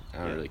 I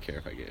don't really care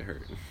if I get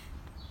hurt,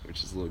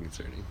 which is a little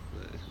concerning.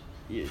 But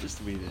yeah, just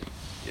to be there.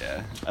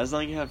 Yeah. As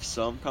long as you have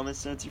some common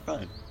sense, you're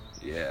fine.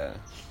 Yeah.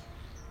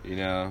 You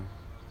know,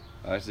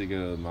 I actually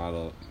go to the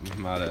motto.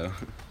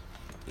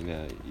 You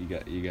know,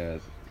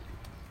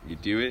 you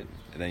do it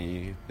and then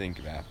you think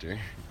of after.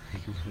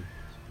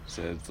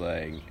 So it's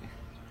like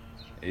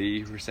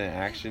 80%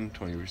 action,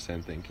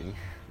 20% thinking.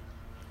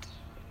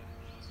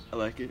 I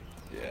like it.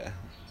 Yeah.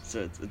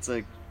 So it's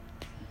like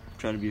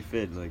trying to be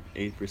fit, like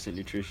 8%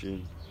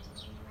 nutrition.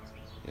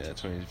 Yeah,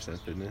 20%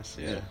 fitness.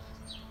 Yeah.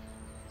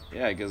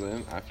 Yeah, because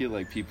I feel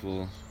like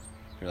people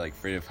who are like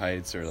afraid of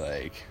heights or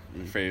like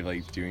afraid of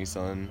like doing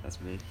something.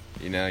 That's me.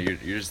 You know, you're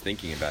just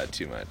thinking about it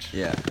too much.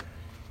 Yeah.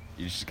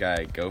 You just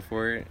gotta go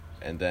for it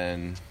and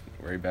then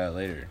worry about it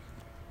later.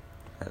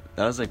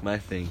 That was like my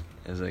thing.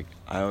 It was like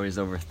I always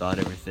overthought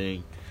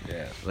everything.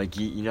 Yeah. Like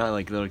you know how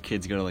like little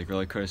kids go to like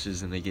roller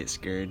coasters and they get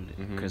scared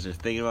because they're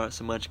thinking about it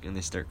so much and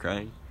they start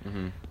crying.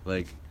 Mm-hmm.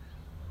 Like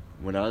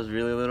when I was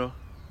really little,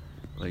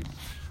 like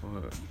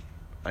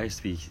I used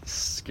to be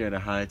scared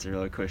of heights and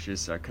roller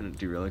coasters, so I couldn't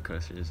do roller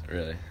coasters.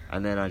 Really?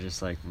 And then I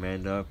just like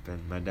manned up,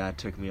 and my dad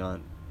took me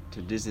on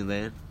to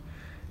Disneyland.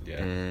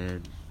 Yeah.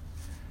 And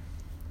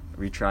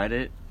we tried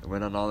it.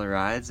 Went on all the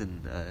rides,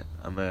 and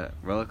I'm a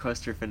roller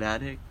coaster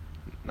fanatic.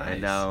 Nice.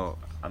 And now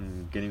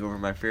I'm getting over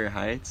my fear of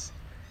heights.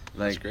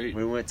 Like, that's great.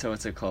 We went to,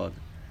 what's it called?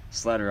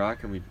 Slider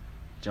Rock, and we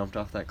jumped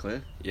off that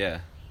cliff. Yeah.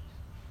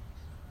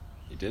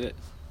 You did it.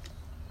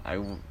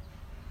 I'm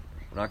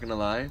not gonna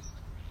lie,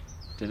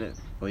 didn't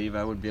believe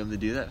I would be able to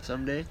do that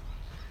someday,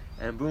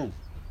 and boom,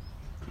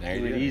 now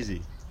do it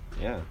easy.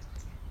 Yeah,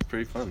 it's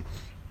pretty fun.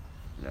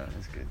 Yeah,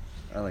 it's good.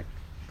 I like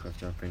cliff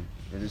jumping.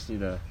 I just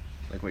need to,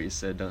 like what you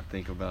said, don't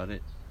think about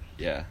it.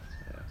 Yeah.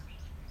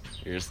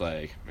 You're just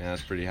like, man,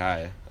 that's pretty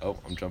high. Oh,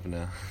 I'm jumping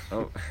now.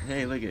 Oh,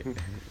 hey, look it.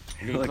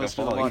 You're like close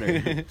to the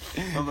water.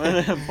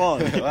 I'm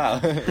falling.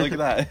 Wow, look at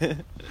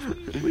that.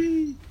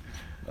 Whee!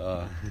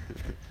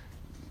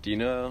 Do you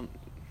know,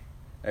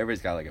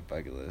 everybody's got like a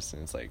bucket list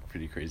and it's like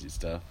pretty crazy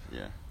stuff.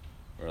 Yeah.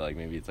 Or like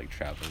maybe it's like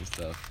traveling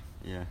stuff.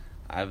 Yeah.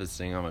 I have this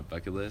thing on my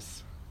bucket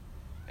list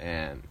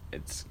and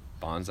it's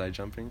bonsai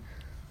jumping.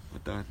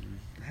 What the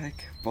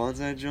heck?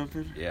 Bonsai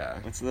jumping? Yeah.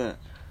 What's that?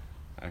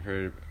 I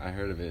heard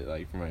of it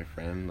like from my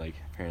friend. Like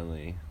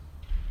apparently,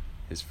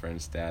 his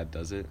friend's dad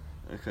does it.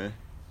 Okay.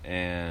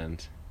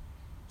 And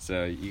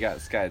so you got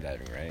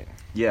skydiving, right?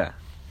 Yeah,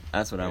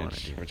 that's what I want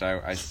to do. Which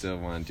I still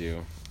want to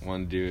do.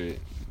 Want to do it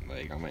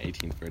like on my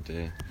 18th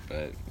birthday,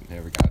 but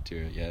never got to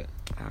it yet.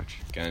 Ouch.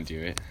 Gonna do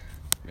it,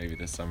 maybe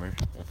this summer.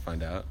 We'll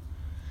find out.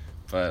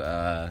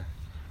 But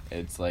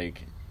it's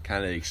like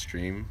kind of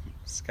extreme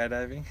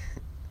skydiving,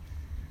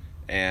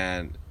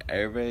 and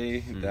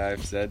everybody that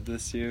I've said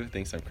this to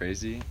thinks I'm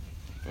crazy,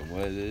 but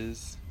what it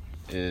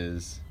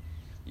is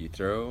you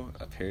throw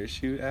a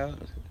parachute out,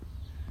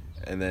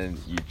 and then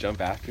you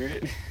jump after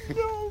it.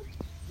 No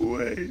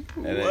way.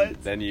 And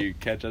then you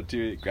catch up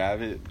to it,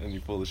 grab it, and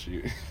you pull the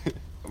chute.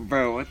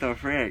 Bro, what the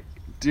frick?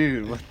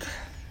 Dude, what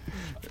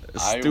the...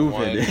 Stupid. I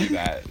want to do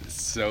that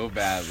so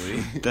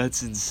badly.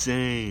 That's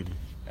insane.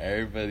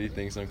 Everybody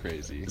thinks I'm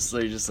crazy. So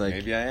you're just like...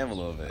 Maybe I am a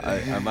little bit.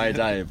 I might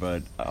die,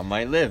 but I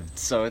might live,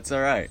 so it's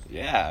alright.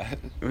 Yeah.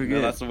 We're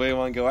good. That's the way I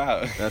want to go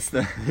out. That's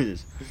the...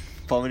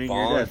 plummeting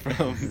your death.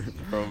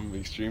 from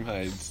extreme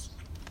heights.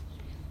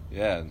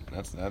 Yeah,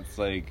 that's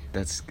like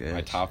That's good.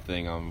 my top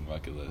thing on my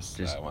bucket list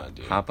Just that I want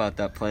to do. hop out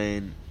that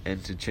plane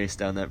and to chase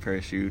down that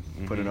parachute,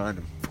 put it on,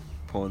 and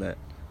pull that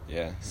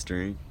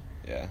string,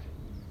 Yeah.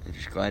 and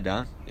just glide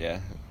down. Yeah.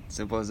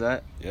 Simple as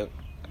that. Yep.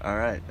 All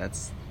right,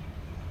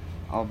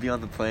 I'll be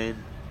on the plane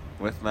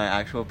with my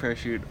actual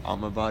parachute on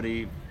my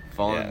body,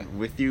 falling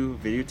with you,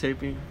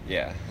 videotaping.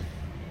 Yeah.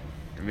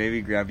 And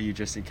maybe grab you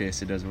just in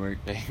case it doesn't work.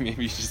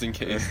 Maybe just in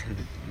case.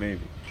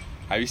 Maybe.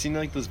 Have you seen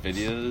like those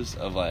videos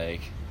of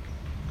like,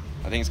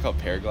 I think it's called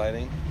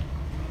paragliding,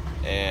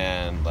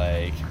 and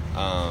like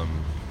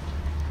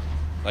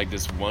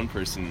this one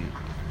person,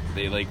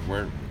 they like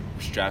weren't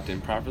strapped in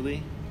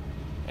properly,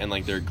 and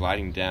like they're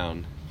gliding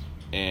down,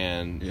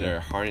 and their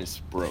harness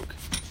broke.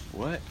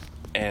 What?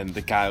 And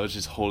the guy was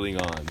just holding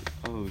on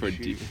for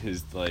shoot.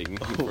 his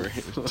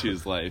to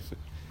his life,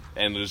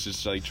 and was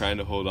just like trying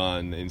to hold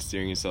on and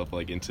steering himself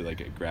like into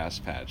like a grass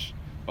patch.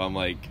 But I'm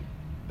like,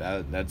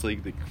 that's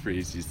like the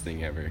craziest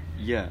thing ever.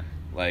 Yeah.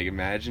 Like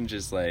imagine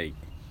just like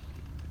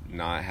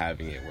not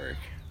having it work.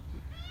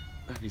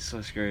 That'd be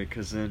so scary,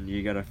 because then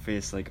you gotta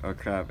face like, oh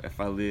crap, if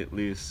I lay it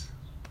loose,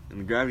 and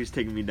the gravity's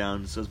taking me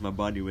down, so is my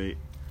body weight.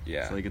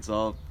 Yeah. So like it's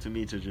all to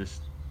me to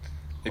just.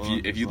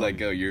 If you let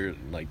go, you're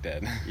like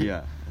dead.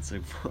 Yeah. It's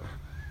like.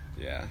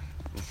 Yeah.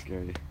 That's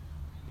scary.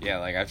 Yeah,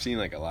 like I've seen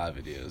like a lot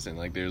of videos, and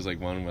like there's like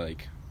one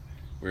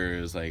where it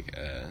was like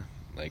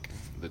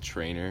the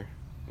trainer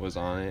was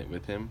on it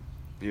with him.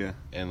 Yeah.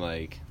 And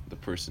like the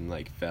person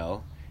like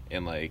fell,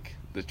 and like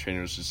the trainer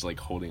was just like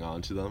holding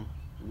on to them.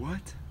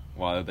 What?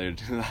 While they're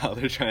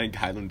trying to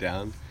guide them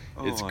down.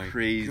 Oh it's my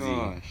crazy.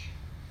 Gosh.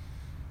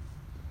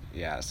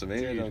 Yeah, so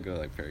maybe I don't go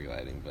like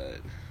paragliding, but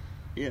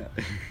yeah.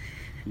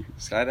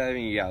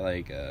 skydiving you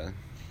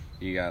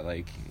got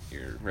like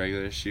your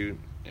regular chute.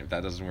 If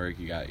that doesn't work,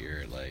 you got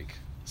your like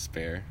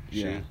spare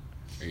chute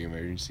or your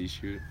emergency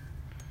chute.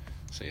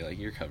 So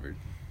you're covered.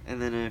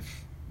 And then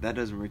if that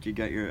doesn't work, you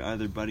got your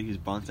other buddy who's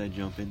bonsai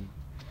jumping.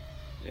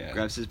 Yeah.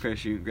 Grabs his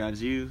parachute,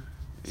 grabs you.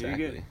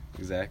 Exactly. You're good.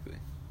 Exactly.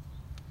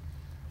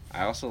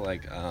 I also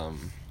want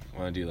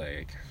to do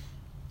like,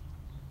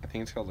 I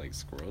think it's called like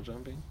squirrel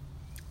jumping.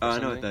 Oh, I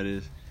know what that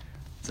is.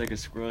 It's like a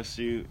squirrel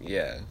suit.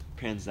 Yeah.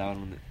 Pans down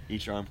on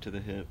each arm to the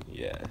hip.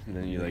 Yeah, and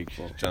then you like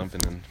jump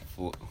and then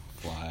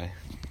fly.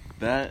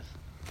 That,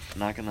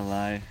 not gonna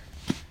lie,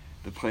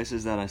 the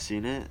places that I've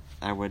seen it,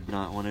 I would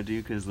not want to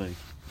do, because like,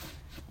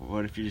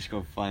 what if you just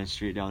go flying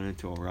straight down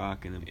into a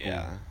rock and then boom,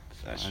 Yeah,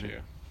 that's true.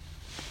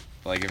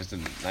 But like if it's a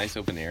nice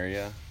open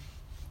area,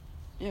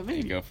 yeah,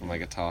 maybe you go from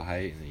like a tall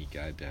height and then you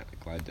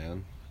glide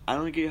down. I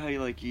don't get how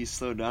you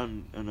slow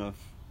down enough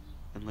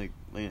and like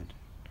land.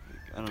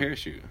 Like, I don't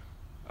Parachute.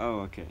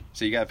 Oh, okay.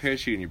 So you got a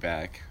parachute in your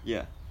back.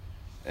 Yeah.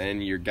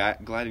 And you're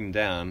gliding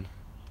down,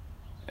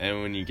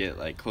 and when you get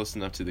like close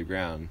enough to the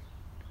ground,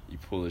 you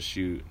pull the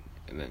chute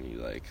and then you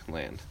like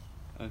land.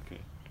 Okay.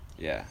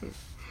 Yeah.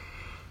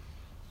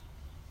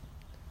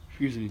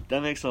 Excuse me.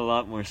 That makes a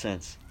lot more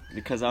sense,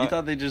 because You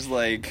thought they just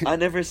like I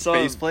never saw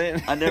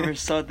faceplant? I never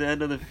saw the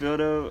end of the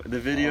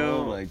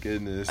video. Oh my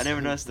goodness. I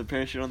never noticed the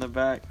parachute on the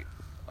back.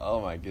 Oh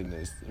my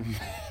goodness.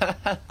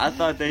 I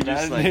thought they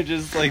just like they're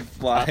just like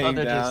flying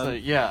down. Just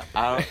like, yeah,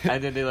 out,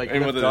 and then they like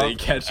And whether they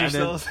catch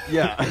themselves?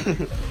 Yeah.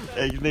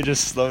 And they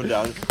just slow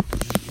down.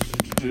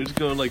 They're just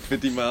going like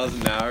 50 miles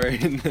an hour,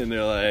 and then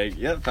they're like,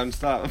 "Yep, time to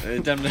stop."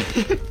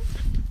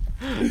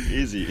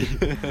 Easy.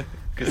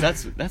 Because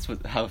that's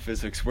how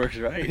physics works,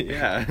 right?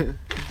 Yeah.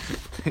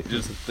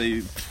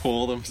 they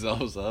pull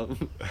themselves up.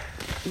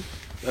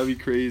 That'd be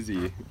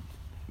crazy.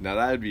 Now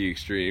that'd be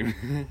extreme.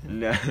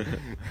 No,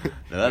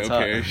 that's no how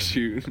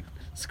parachute,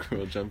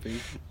 squirrel jumping.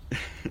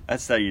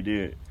 That's how you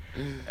do it.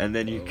 And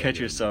then you Oh, catch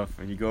man. yourself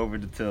and you go over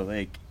to the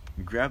lake,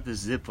 grab the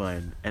zip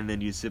line, and then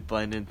you zip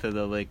line into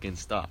the lake and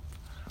stop.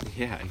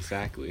 Yeah,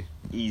 exactly.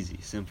 Easy,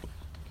 simple.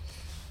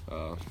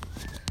 Do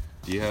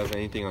you have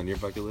anything on your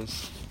bucket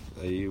list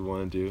that you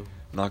want to do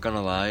Not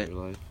gonna lie, in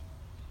your life?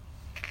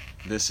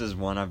 this is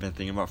one I've been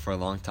thinking about for a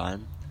long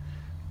time.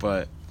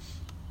 But,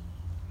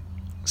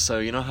 so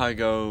you know how I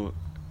go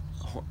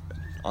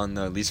on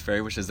the Lee's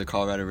Ferry, which is the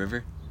Colorado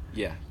River?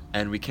 Yeah.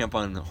 And we camp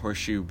on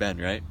Horseshoe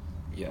Bend, right?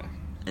 Yeah.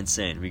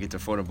 Insane. We get to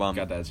photobomb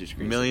Got that as your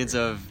screen millions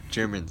saver. of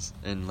Germans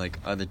and like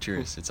other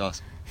tourists. It's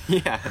awesome.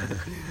 Yeah.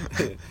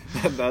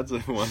 That's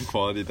one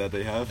quality that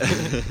they have.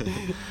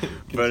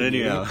 But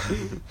anyhow,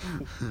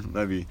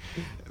 maybe.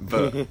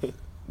 But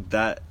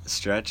that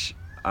stretch,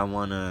 I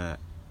wanna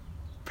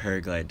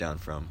paraglide down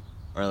from,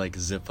 or like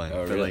zip line.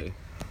 Oh, but really? like,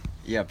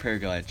 yeah,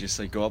 paraglide. Just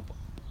like go up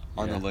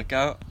on the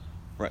lookout,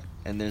 right?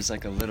 And there's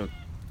like a little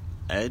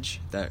edge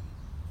that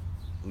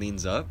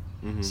leans up,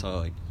 Mhm. so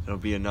like it'll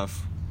be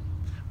enough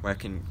where I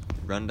can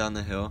run down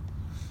the hill,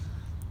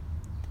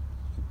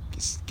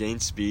 gain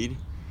speed,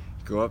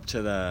 go up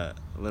to the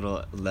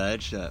little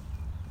ledge that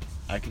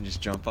I can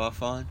just jump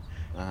off on,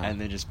 and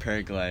then just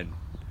paraglide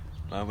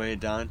my way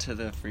down to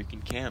the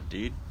freaking camp,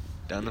 dude.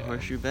 Down the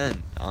Horseshoe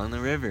Bend, on the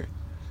river.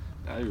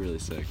 That'd be really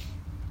sick.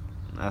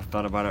 I've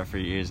thought about it for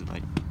years, and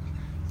like,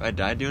 if I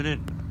died doing it,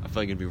 I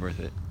feel like it'd be worth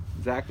it.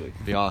 Exactly.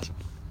 It'd be awesome.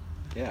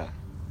 Yeah.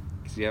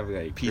 Because you have,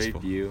 like, Peaceful.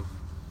 great view.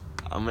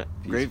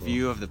 Great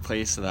view of the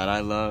place that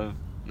I love.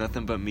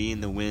 Nothing but me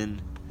and the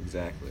wind.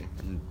 Exactly.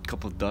 And a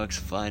couple ducks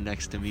flying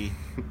next to me.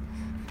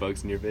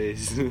 Bugs in your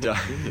face. It's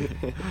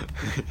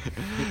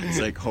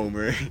like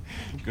Homer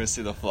goes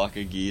through the flock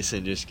of geese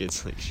and just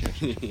gets, like,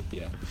 shit.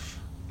 Yeah.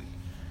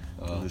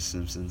 The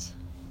Simpsons.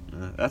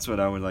 That's what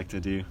I would like to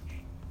do.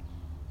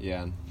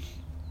 Yeah.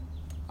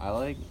 I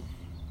want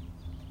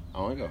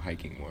to go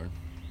hiking more.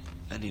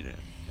 I need it.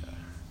 Yeah.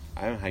 I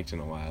haven't hiked in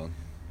a while.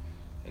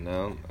 And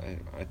now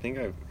I think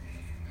I've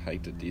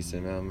hiked a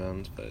decent amount of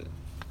mountains, but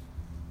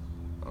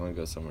I want to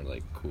go somewhere,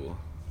 like, cool.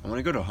 I want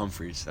to go to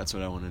Humphreys. That's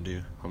what I want to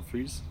do.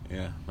 Humphreys?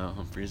 Yeah, Mount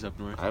Humphreys up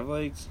north.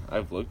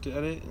 I've looked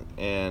at it,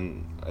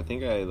 and I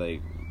think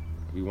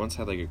we once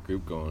had, like, a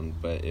group going,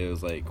 but it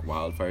was, like,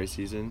 wildfire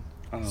season,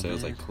 so it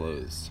was, like,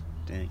 closed.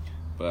 Dang.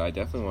 But I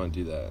definitely want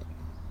to do that.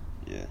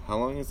 Yeah. How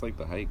long is, like,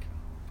 the hike?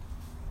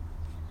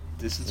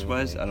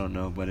 Distance-wise, I don't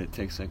know, but it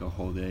takes, like, a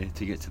whole day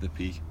to get to the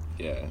peak.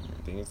 Yeah,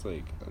 I think it's,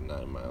 like, a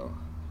 9-mile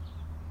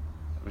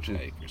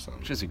hike or something.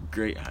 Which is a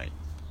great hike.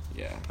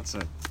 Yeah. It's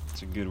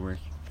a good work.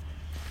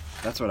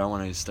 That's what I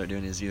want to start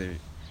doing, is either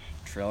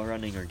trail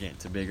running or getting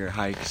to bigger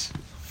hikes.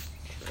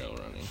 Trail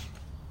running.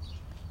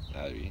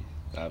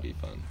 That'd be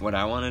fun. What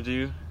I want to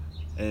do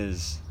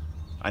is,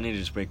 I need to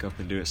just wake up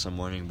and do it some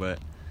morning, but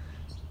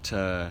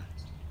to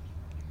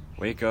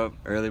wake up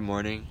early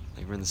morning,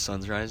 like when the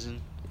sun's rising.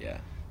 Yeah.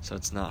 So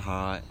it's not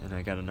hot and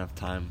I got enough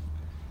time.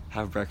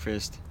 Have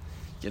breakfast,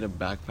 get a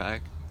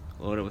backpack,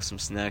 load it with some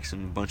snacks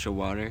and a bunch of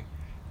water,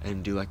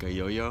 and do like a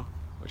yo-yo,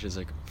 which is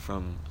like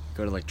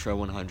go to like Trail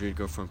 100,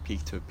 go from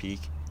peak to peak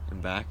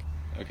and back.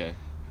 Okay.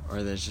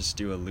 Or there's just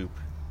do a loop.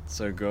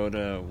 So go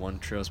to one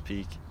trail's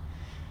peak,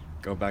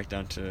 go back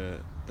down to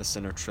the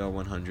center of Trail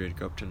 100,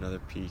 go up to another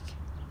peak,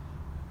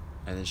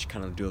 and then just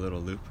kind of do a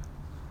little loop.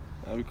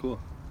 That'd be cool.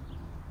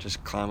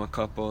 Just climb a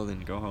couple,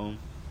 then go home.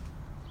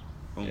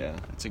 Boom. Yeah.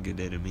 It's a good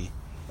day to me.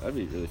 That'd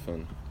be really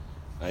fun.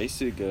 I used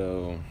to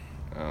go,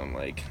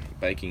 like,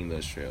 biking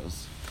those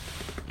trails.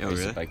 Oh, I used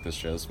really? to bike those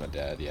trails with my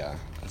dad, yeah.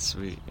 That's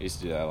sweet. I used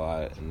to do that a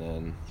lot, and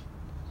then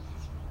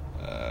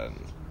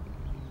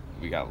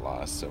we got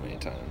lost so many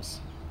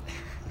times.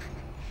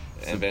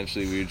 And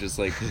eventually we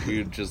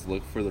would just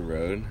look for the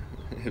road.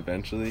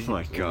 Eventually, oh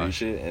my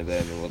gosh. reach it, and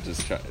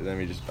then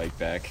we just bike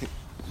back.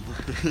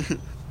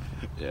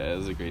 Yeah, it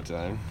was a great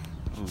time.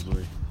 Oh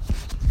boy,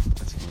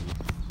 that's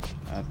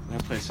funny.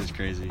 That place is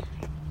crazy.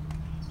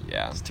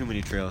 Yeah, There's too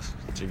many trails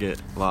to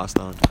get lost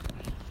on.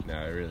 no,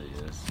 it really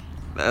is.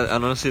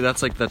 And honestly,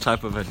 that's like the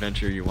type of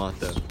adventure you want,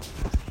 though.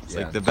 It's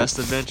Yeah. like the best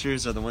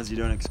adventures are the ones you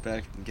don't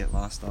expect and get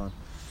lost on.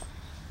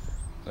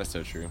 That's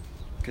so true.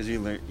 Because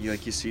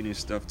you see new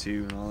stuff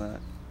too and all that.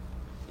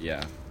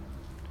 Yeah.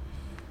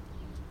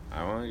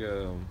 I want to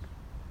go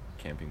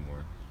camping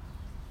more.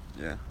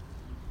 Yeah.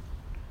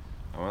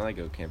 I want to like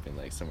go camping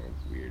like somewhere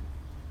weird.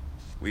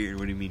 Weird?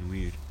 What do you mean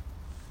weird?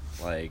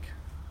 Like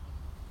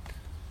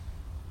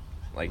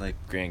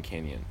Grand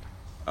Canyon.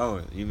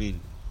 Oh, you mean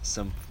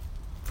some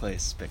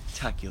place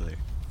spectacular.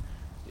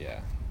 Yeah.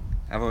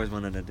 I've always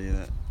wanted to do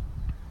that.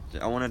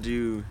 I want to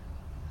do...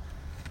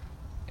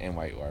 And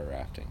whitewater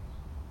rafting.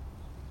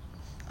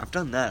 I've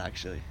done that,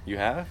 actually. You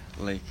have?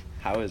 Like,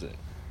 How is it?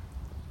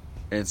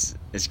 it's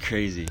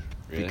crazy.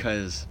 Really?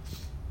 Because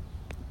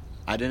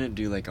I didn't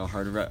do, like, a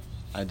hard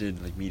I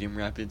did, like, medium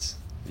rapids.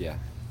 Yeah.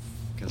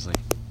 Because, like...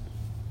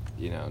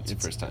 You know, it's your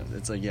first time.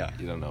 It's like, yeah.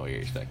 You don't know what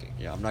you're expecting.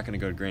 Yeah, I'm not going to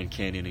go to Grand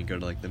Canyon and go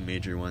to, like, the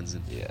major ones.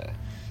 And Yeah.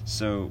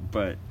 So,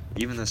 but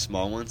even the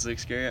small ones look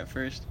scary at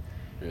first.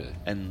 Really?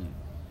 And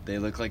they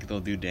look like they'll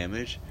do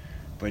damage.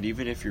 But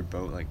even if your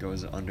boat, like,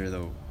 goes under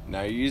the...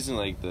 Now you're using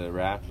like the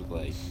raft with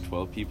like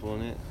 12 people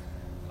in it?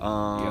 You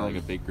got like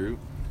a big group?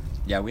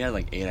 Yeah, we had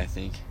like 8, I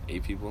think.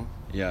 8 people?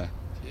 Yeah.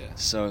 Yeah.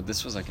 So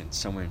this was like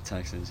somewhere in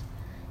Texas.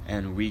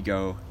 And we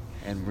go,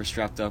 and we're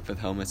strapped up with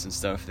helmets and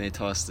stuff. They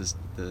tell us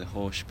the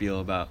whole spiel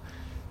about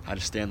how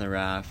to stay on the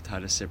raft, how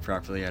to sit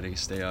properly, how to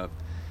stay up,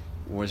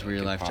 where's wear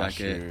your life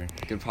jacket,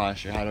 good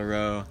posture, how to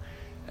row,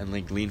 and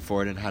like lean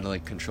forward and how to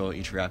like control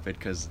each rapid,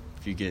 because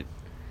if you get...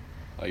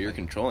 Oh, you're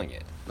controlling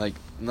it? Like,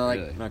 not like,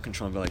 Really? not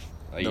controlling, but like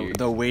Oh,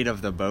 the weight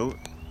of the boat,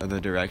 or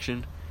the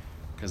direction.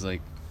 Because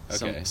like,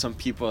 Okay. some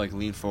people like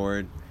lean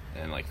forward.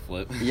 And like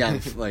flip? Yeah,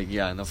 and like,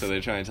 yeah. And So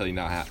they're trying to tell you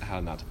how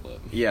not to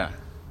flip. Yeah,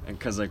 and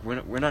because like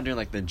we're not doing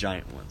like the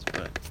giant ones,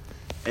 but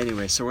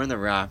anyway, so we're in the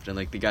raft and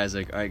like the guy's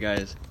like, all right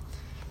guys,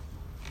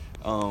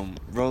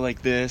 row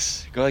like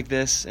this, go like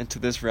this into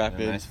this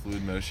rapid. Nice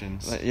fluid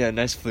motions. Yeah,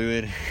 nice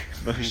fluid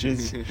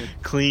motions,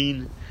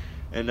 clean,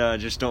 and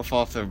just don't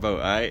fall off the boat,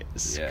 alright?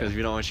 Yeah. Because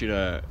we don't want you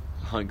to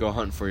go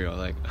hunting for you.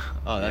 Like,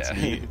 oh, that's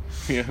neat.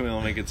 We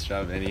don't make its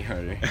job any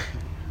harder.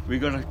 We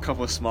go to a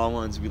couple of small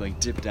ones. We like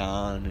dip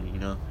down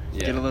and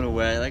Yeah. get a little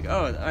wet. Like,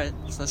 oh, all right,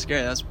 it's not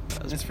scary. That's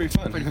pretty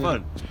fun. Pretty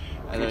fun.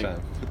 And Good then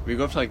time. we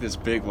go up to like this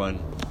big one,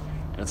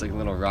 and it's like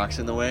little rocks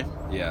in the way.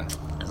 Yeah.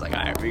 I was like,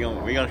 all right,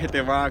 we gonna hit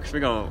the rocks. We're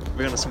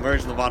gonna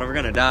submerge in the water. We're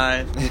gonna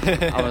die.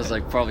 I was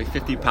like probably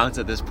 50 pounds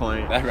at this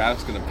point. That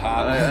raft's gonna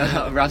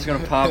pop. Raft's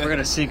gonna pop. We're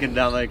gonna sink it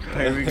down. Like,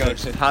 here we go.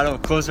 Just paddle.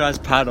 Close our eyes,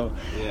 paddle.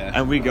 Yeah.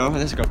 And we go. And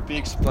there's like a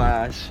big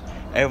splash.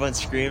 Everyone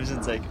screams and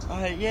it's like,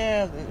 oh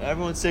yeah.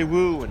 Everyone say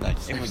woo. And like,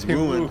 everyone's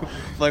wooing. I'm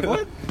like,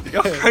 what?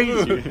 You're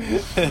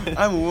crazy.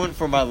 I'm wooing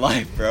for my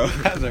life, bro.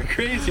 You guys are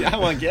crazy. I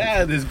want to get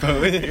out of this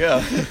boat.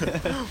 Yeah.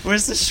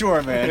 Where's the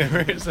shore, man?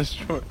 Where's the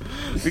shore?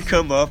 We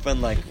come up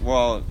and like we're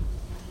all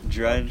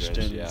drenched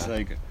and yeah. it's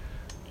like,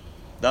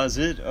 that was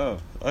it? Oh,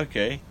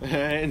 okay.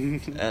 And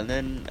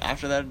then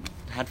after that,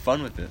 had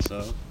fun with it,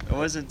 so it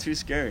wasn't too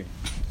scary.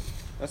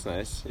 that's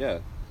nice. Yeah.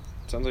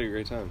 Sounds like a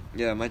great time.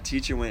 Yeah, my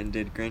teacher went and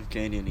did Grand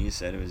Canyon and he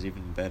said it was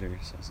even better,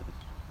 so I said,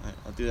 alright,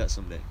 I'll do that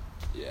someday.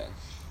 Yeah.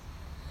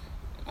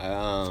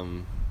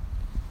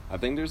 I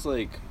think there's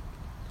like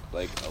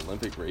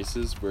Olympic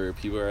races where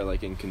people are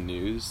like in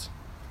canoes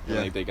and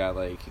Yeah. like they got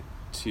like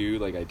 2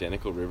 like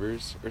identical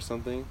rivers or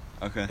something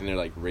Okay. and they're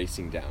like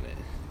racing down it.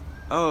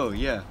 Oh,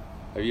 yeah.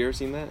 Have you ever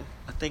seen that?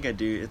 I think I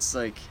do. It's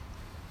like,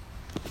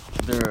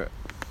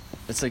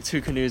 it's like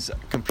 2 canoes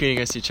competing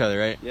against each other,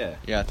 right? Yeah.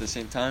 Yeah, at the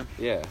same time?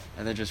 Yeah.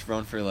 And they just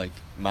run for like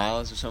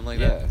miles or something like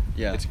Yeah. that?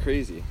 Yeah. It's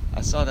crazy.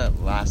 I saw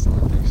that last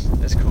Olympics.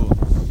 That's cool.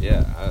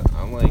 Yeah.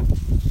 I'm like,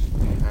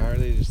 how are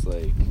they just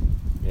like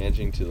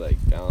managing to like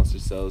balance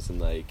themselves and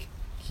like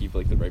keep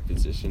like the right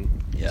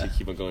position Yeah. to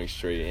keep on going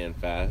straight and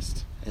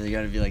fast? And they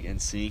gotta be like in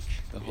sync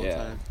the whole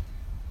Yeah.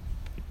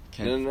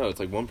 time. No, it's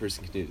like 1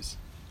 person canoes.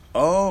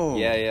 Oh.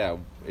 Yeah.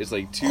 It's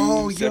like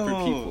 2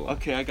 separate people.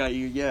 Okay, I got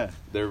you. Yeah.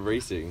 They're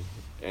racing,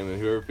 and then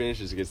whoever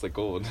finishes gets like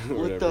gold or What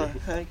whatever. the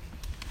heck?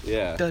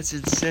 Yeah. That's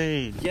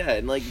insane. Yeah,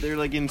 and like they're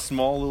like in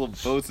small little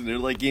boats and they're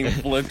like getting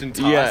flipped and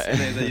tossed, Yeah. and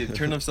then they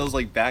turn themselves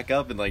like back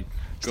up and like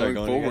Start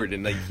going going forward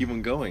again. and like keep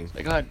on going.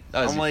 Like, God,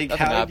 I'm like,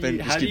 nothing how happened.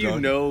 do Just keep you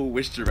going. know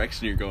which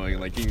direction you're going?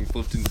 Like getting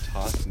flipped and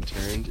tossed and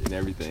turned and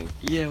everything.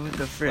 Yeah, what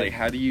the frick? Like,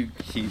 how do you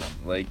keep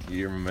like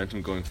your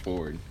momentum going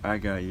forward? I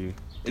got you.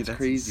 It's that's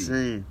crazy.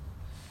 Insane.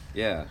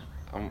 Yeah,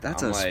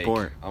 That's I'm a like,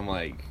 sport. I'm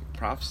like,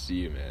 props to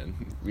you, man.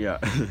 Yeah.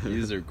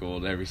 You deserve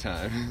gold every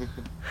time.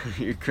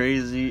 You're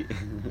crazy.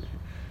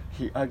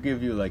 I'll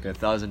give you like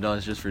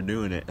 $1,000 just for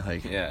doing it.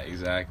 Like, Yeah,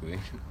 exactly.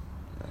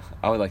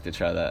 I would like to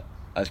try that.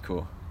 That's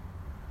cool.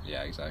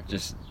 Yeah, exactly.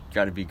 Just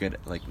gotta be good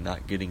at like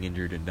not getting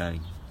injured and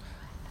dying.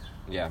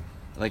 Yeah.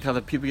 Like how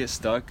the people get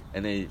stuck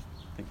and they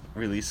like,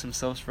 release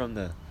themselves from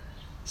the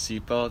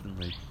seatbelt and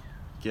like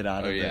get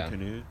out of the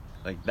canoe.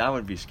 Like that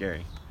would be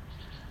scary.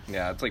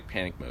 Yeah, it's like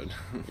panic mode.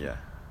 Yeah.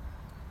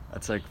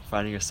 That's like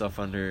finding yourself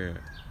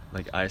under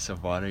like ice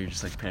of water. You're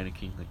just like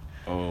panicking. Like,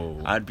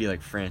 Oh. I'd be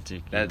like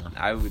frantic. That you know?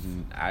 I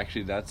wouldn't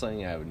actually. That's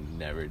something I would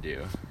never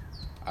do.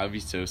 I'd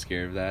be so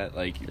scared of that.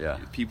 Like, Yeah.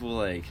 people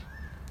like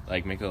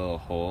make a little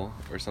hole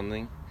or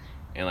something,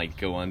 and like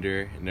go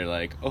under, and they're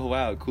like, "Oh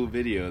wow, cool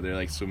video." They're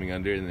like swimming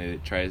under, and they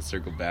try to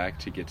circle back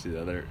to get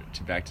to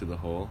back to the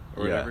hole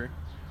or Yeah. whatever,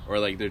 or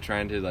like they're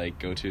trying to like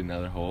go to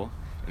another hole,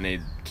 and they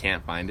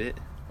can't find it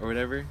or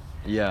whatever.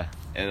 Yeah.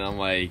 And I'm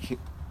like,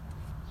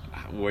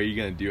 what are you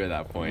gonna do at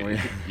that point? Well,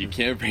 yeah. You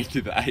can't break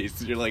through the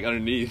ice. You're like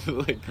underneath,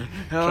 like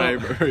Hell. trying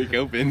to break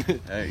open.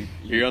 Hey,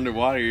 You're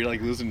underwater. You're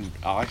like losing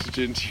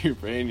oxygen to your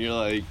brain. You're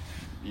like,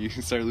 you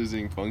start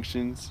losing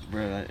functions.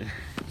 Bro,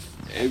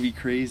 It'd be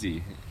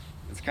crazy.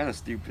 it's kind of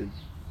stupid.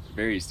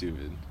 Very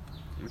stupid.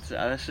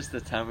 That's just the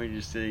time where you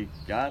just say,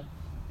 God,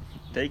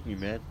 take me,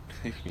 man.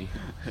 Take me.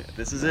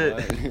 This is it.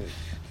 Have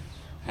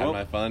Well-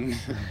 my fun.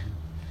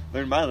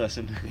 Learn my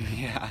lesson.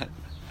 Yeah.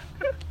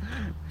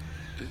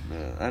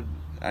 No,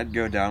 I'd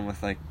go down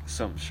with like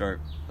something sharp,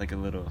 like a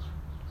little,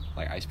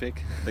 Like ice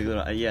pick. like a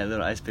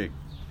little ice pick.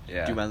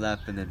 Yeah. Do my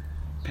lap and then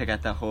pick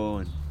out that hole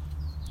and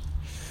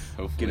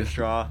Hopefully. get a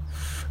straw.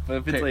 But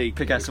if it's like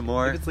pick out some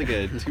more. if it's like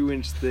a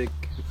 2-inch thick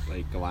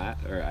like glass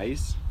or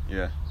ice,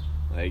 Yeah.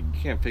 like you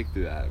can't pick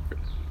through that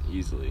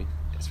easily,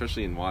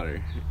 especially in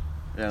water.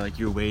 Yeah, like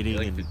you're waiting You're,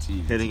 like, and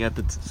fatigued. hitting at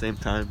the same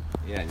time.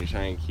 Yeah, and you're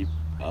trying to keep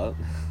up.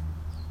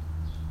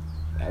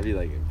 That'd be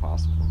like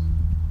impossible.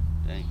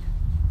 Dang.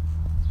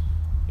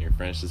 Your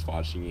friend's just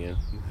watching you.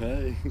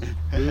 Hey,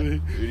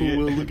 hey, Idiot.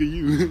 well, look at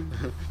you.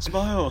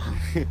 Smile.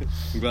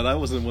 I'm glad I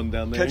wasn't one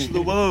down there. Catch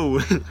the woe.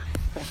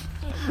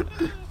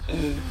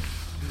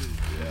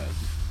 Yeah.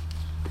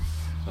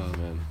 Oh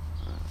man.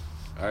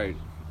 All right,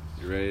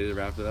 you ready to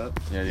wrap it up?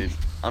 Yeah,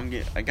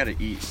 dude. I gotta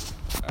eat.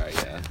 All right,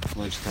 yeah.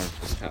 Lunchtime.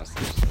 Past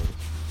lunchtime.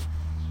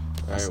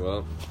 All right,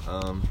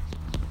 well,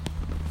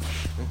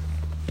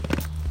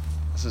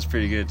 This is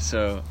pretty good.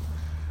 So,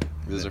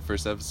 this is our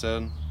first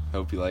episode.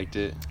 Hope you liked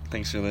it.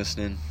 thanks for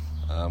listening.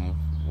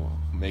 We'll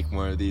make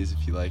more of these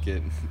if you like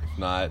it. If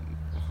not,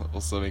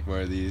 we'll still make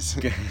more of these.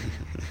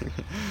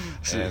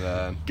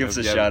 And Give us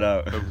hope a you shout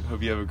have- out.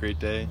 Hope you have a great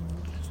day.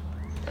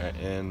 All right,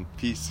 and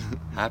peace.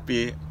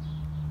 Happy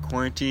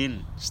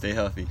quarantine. Stay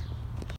healthy.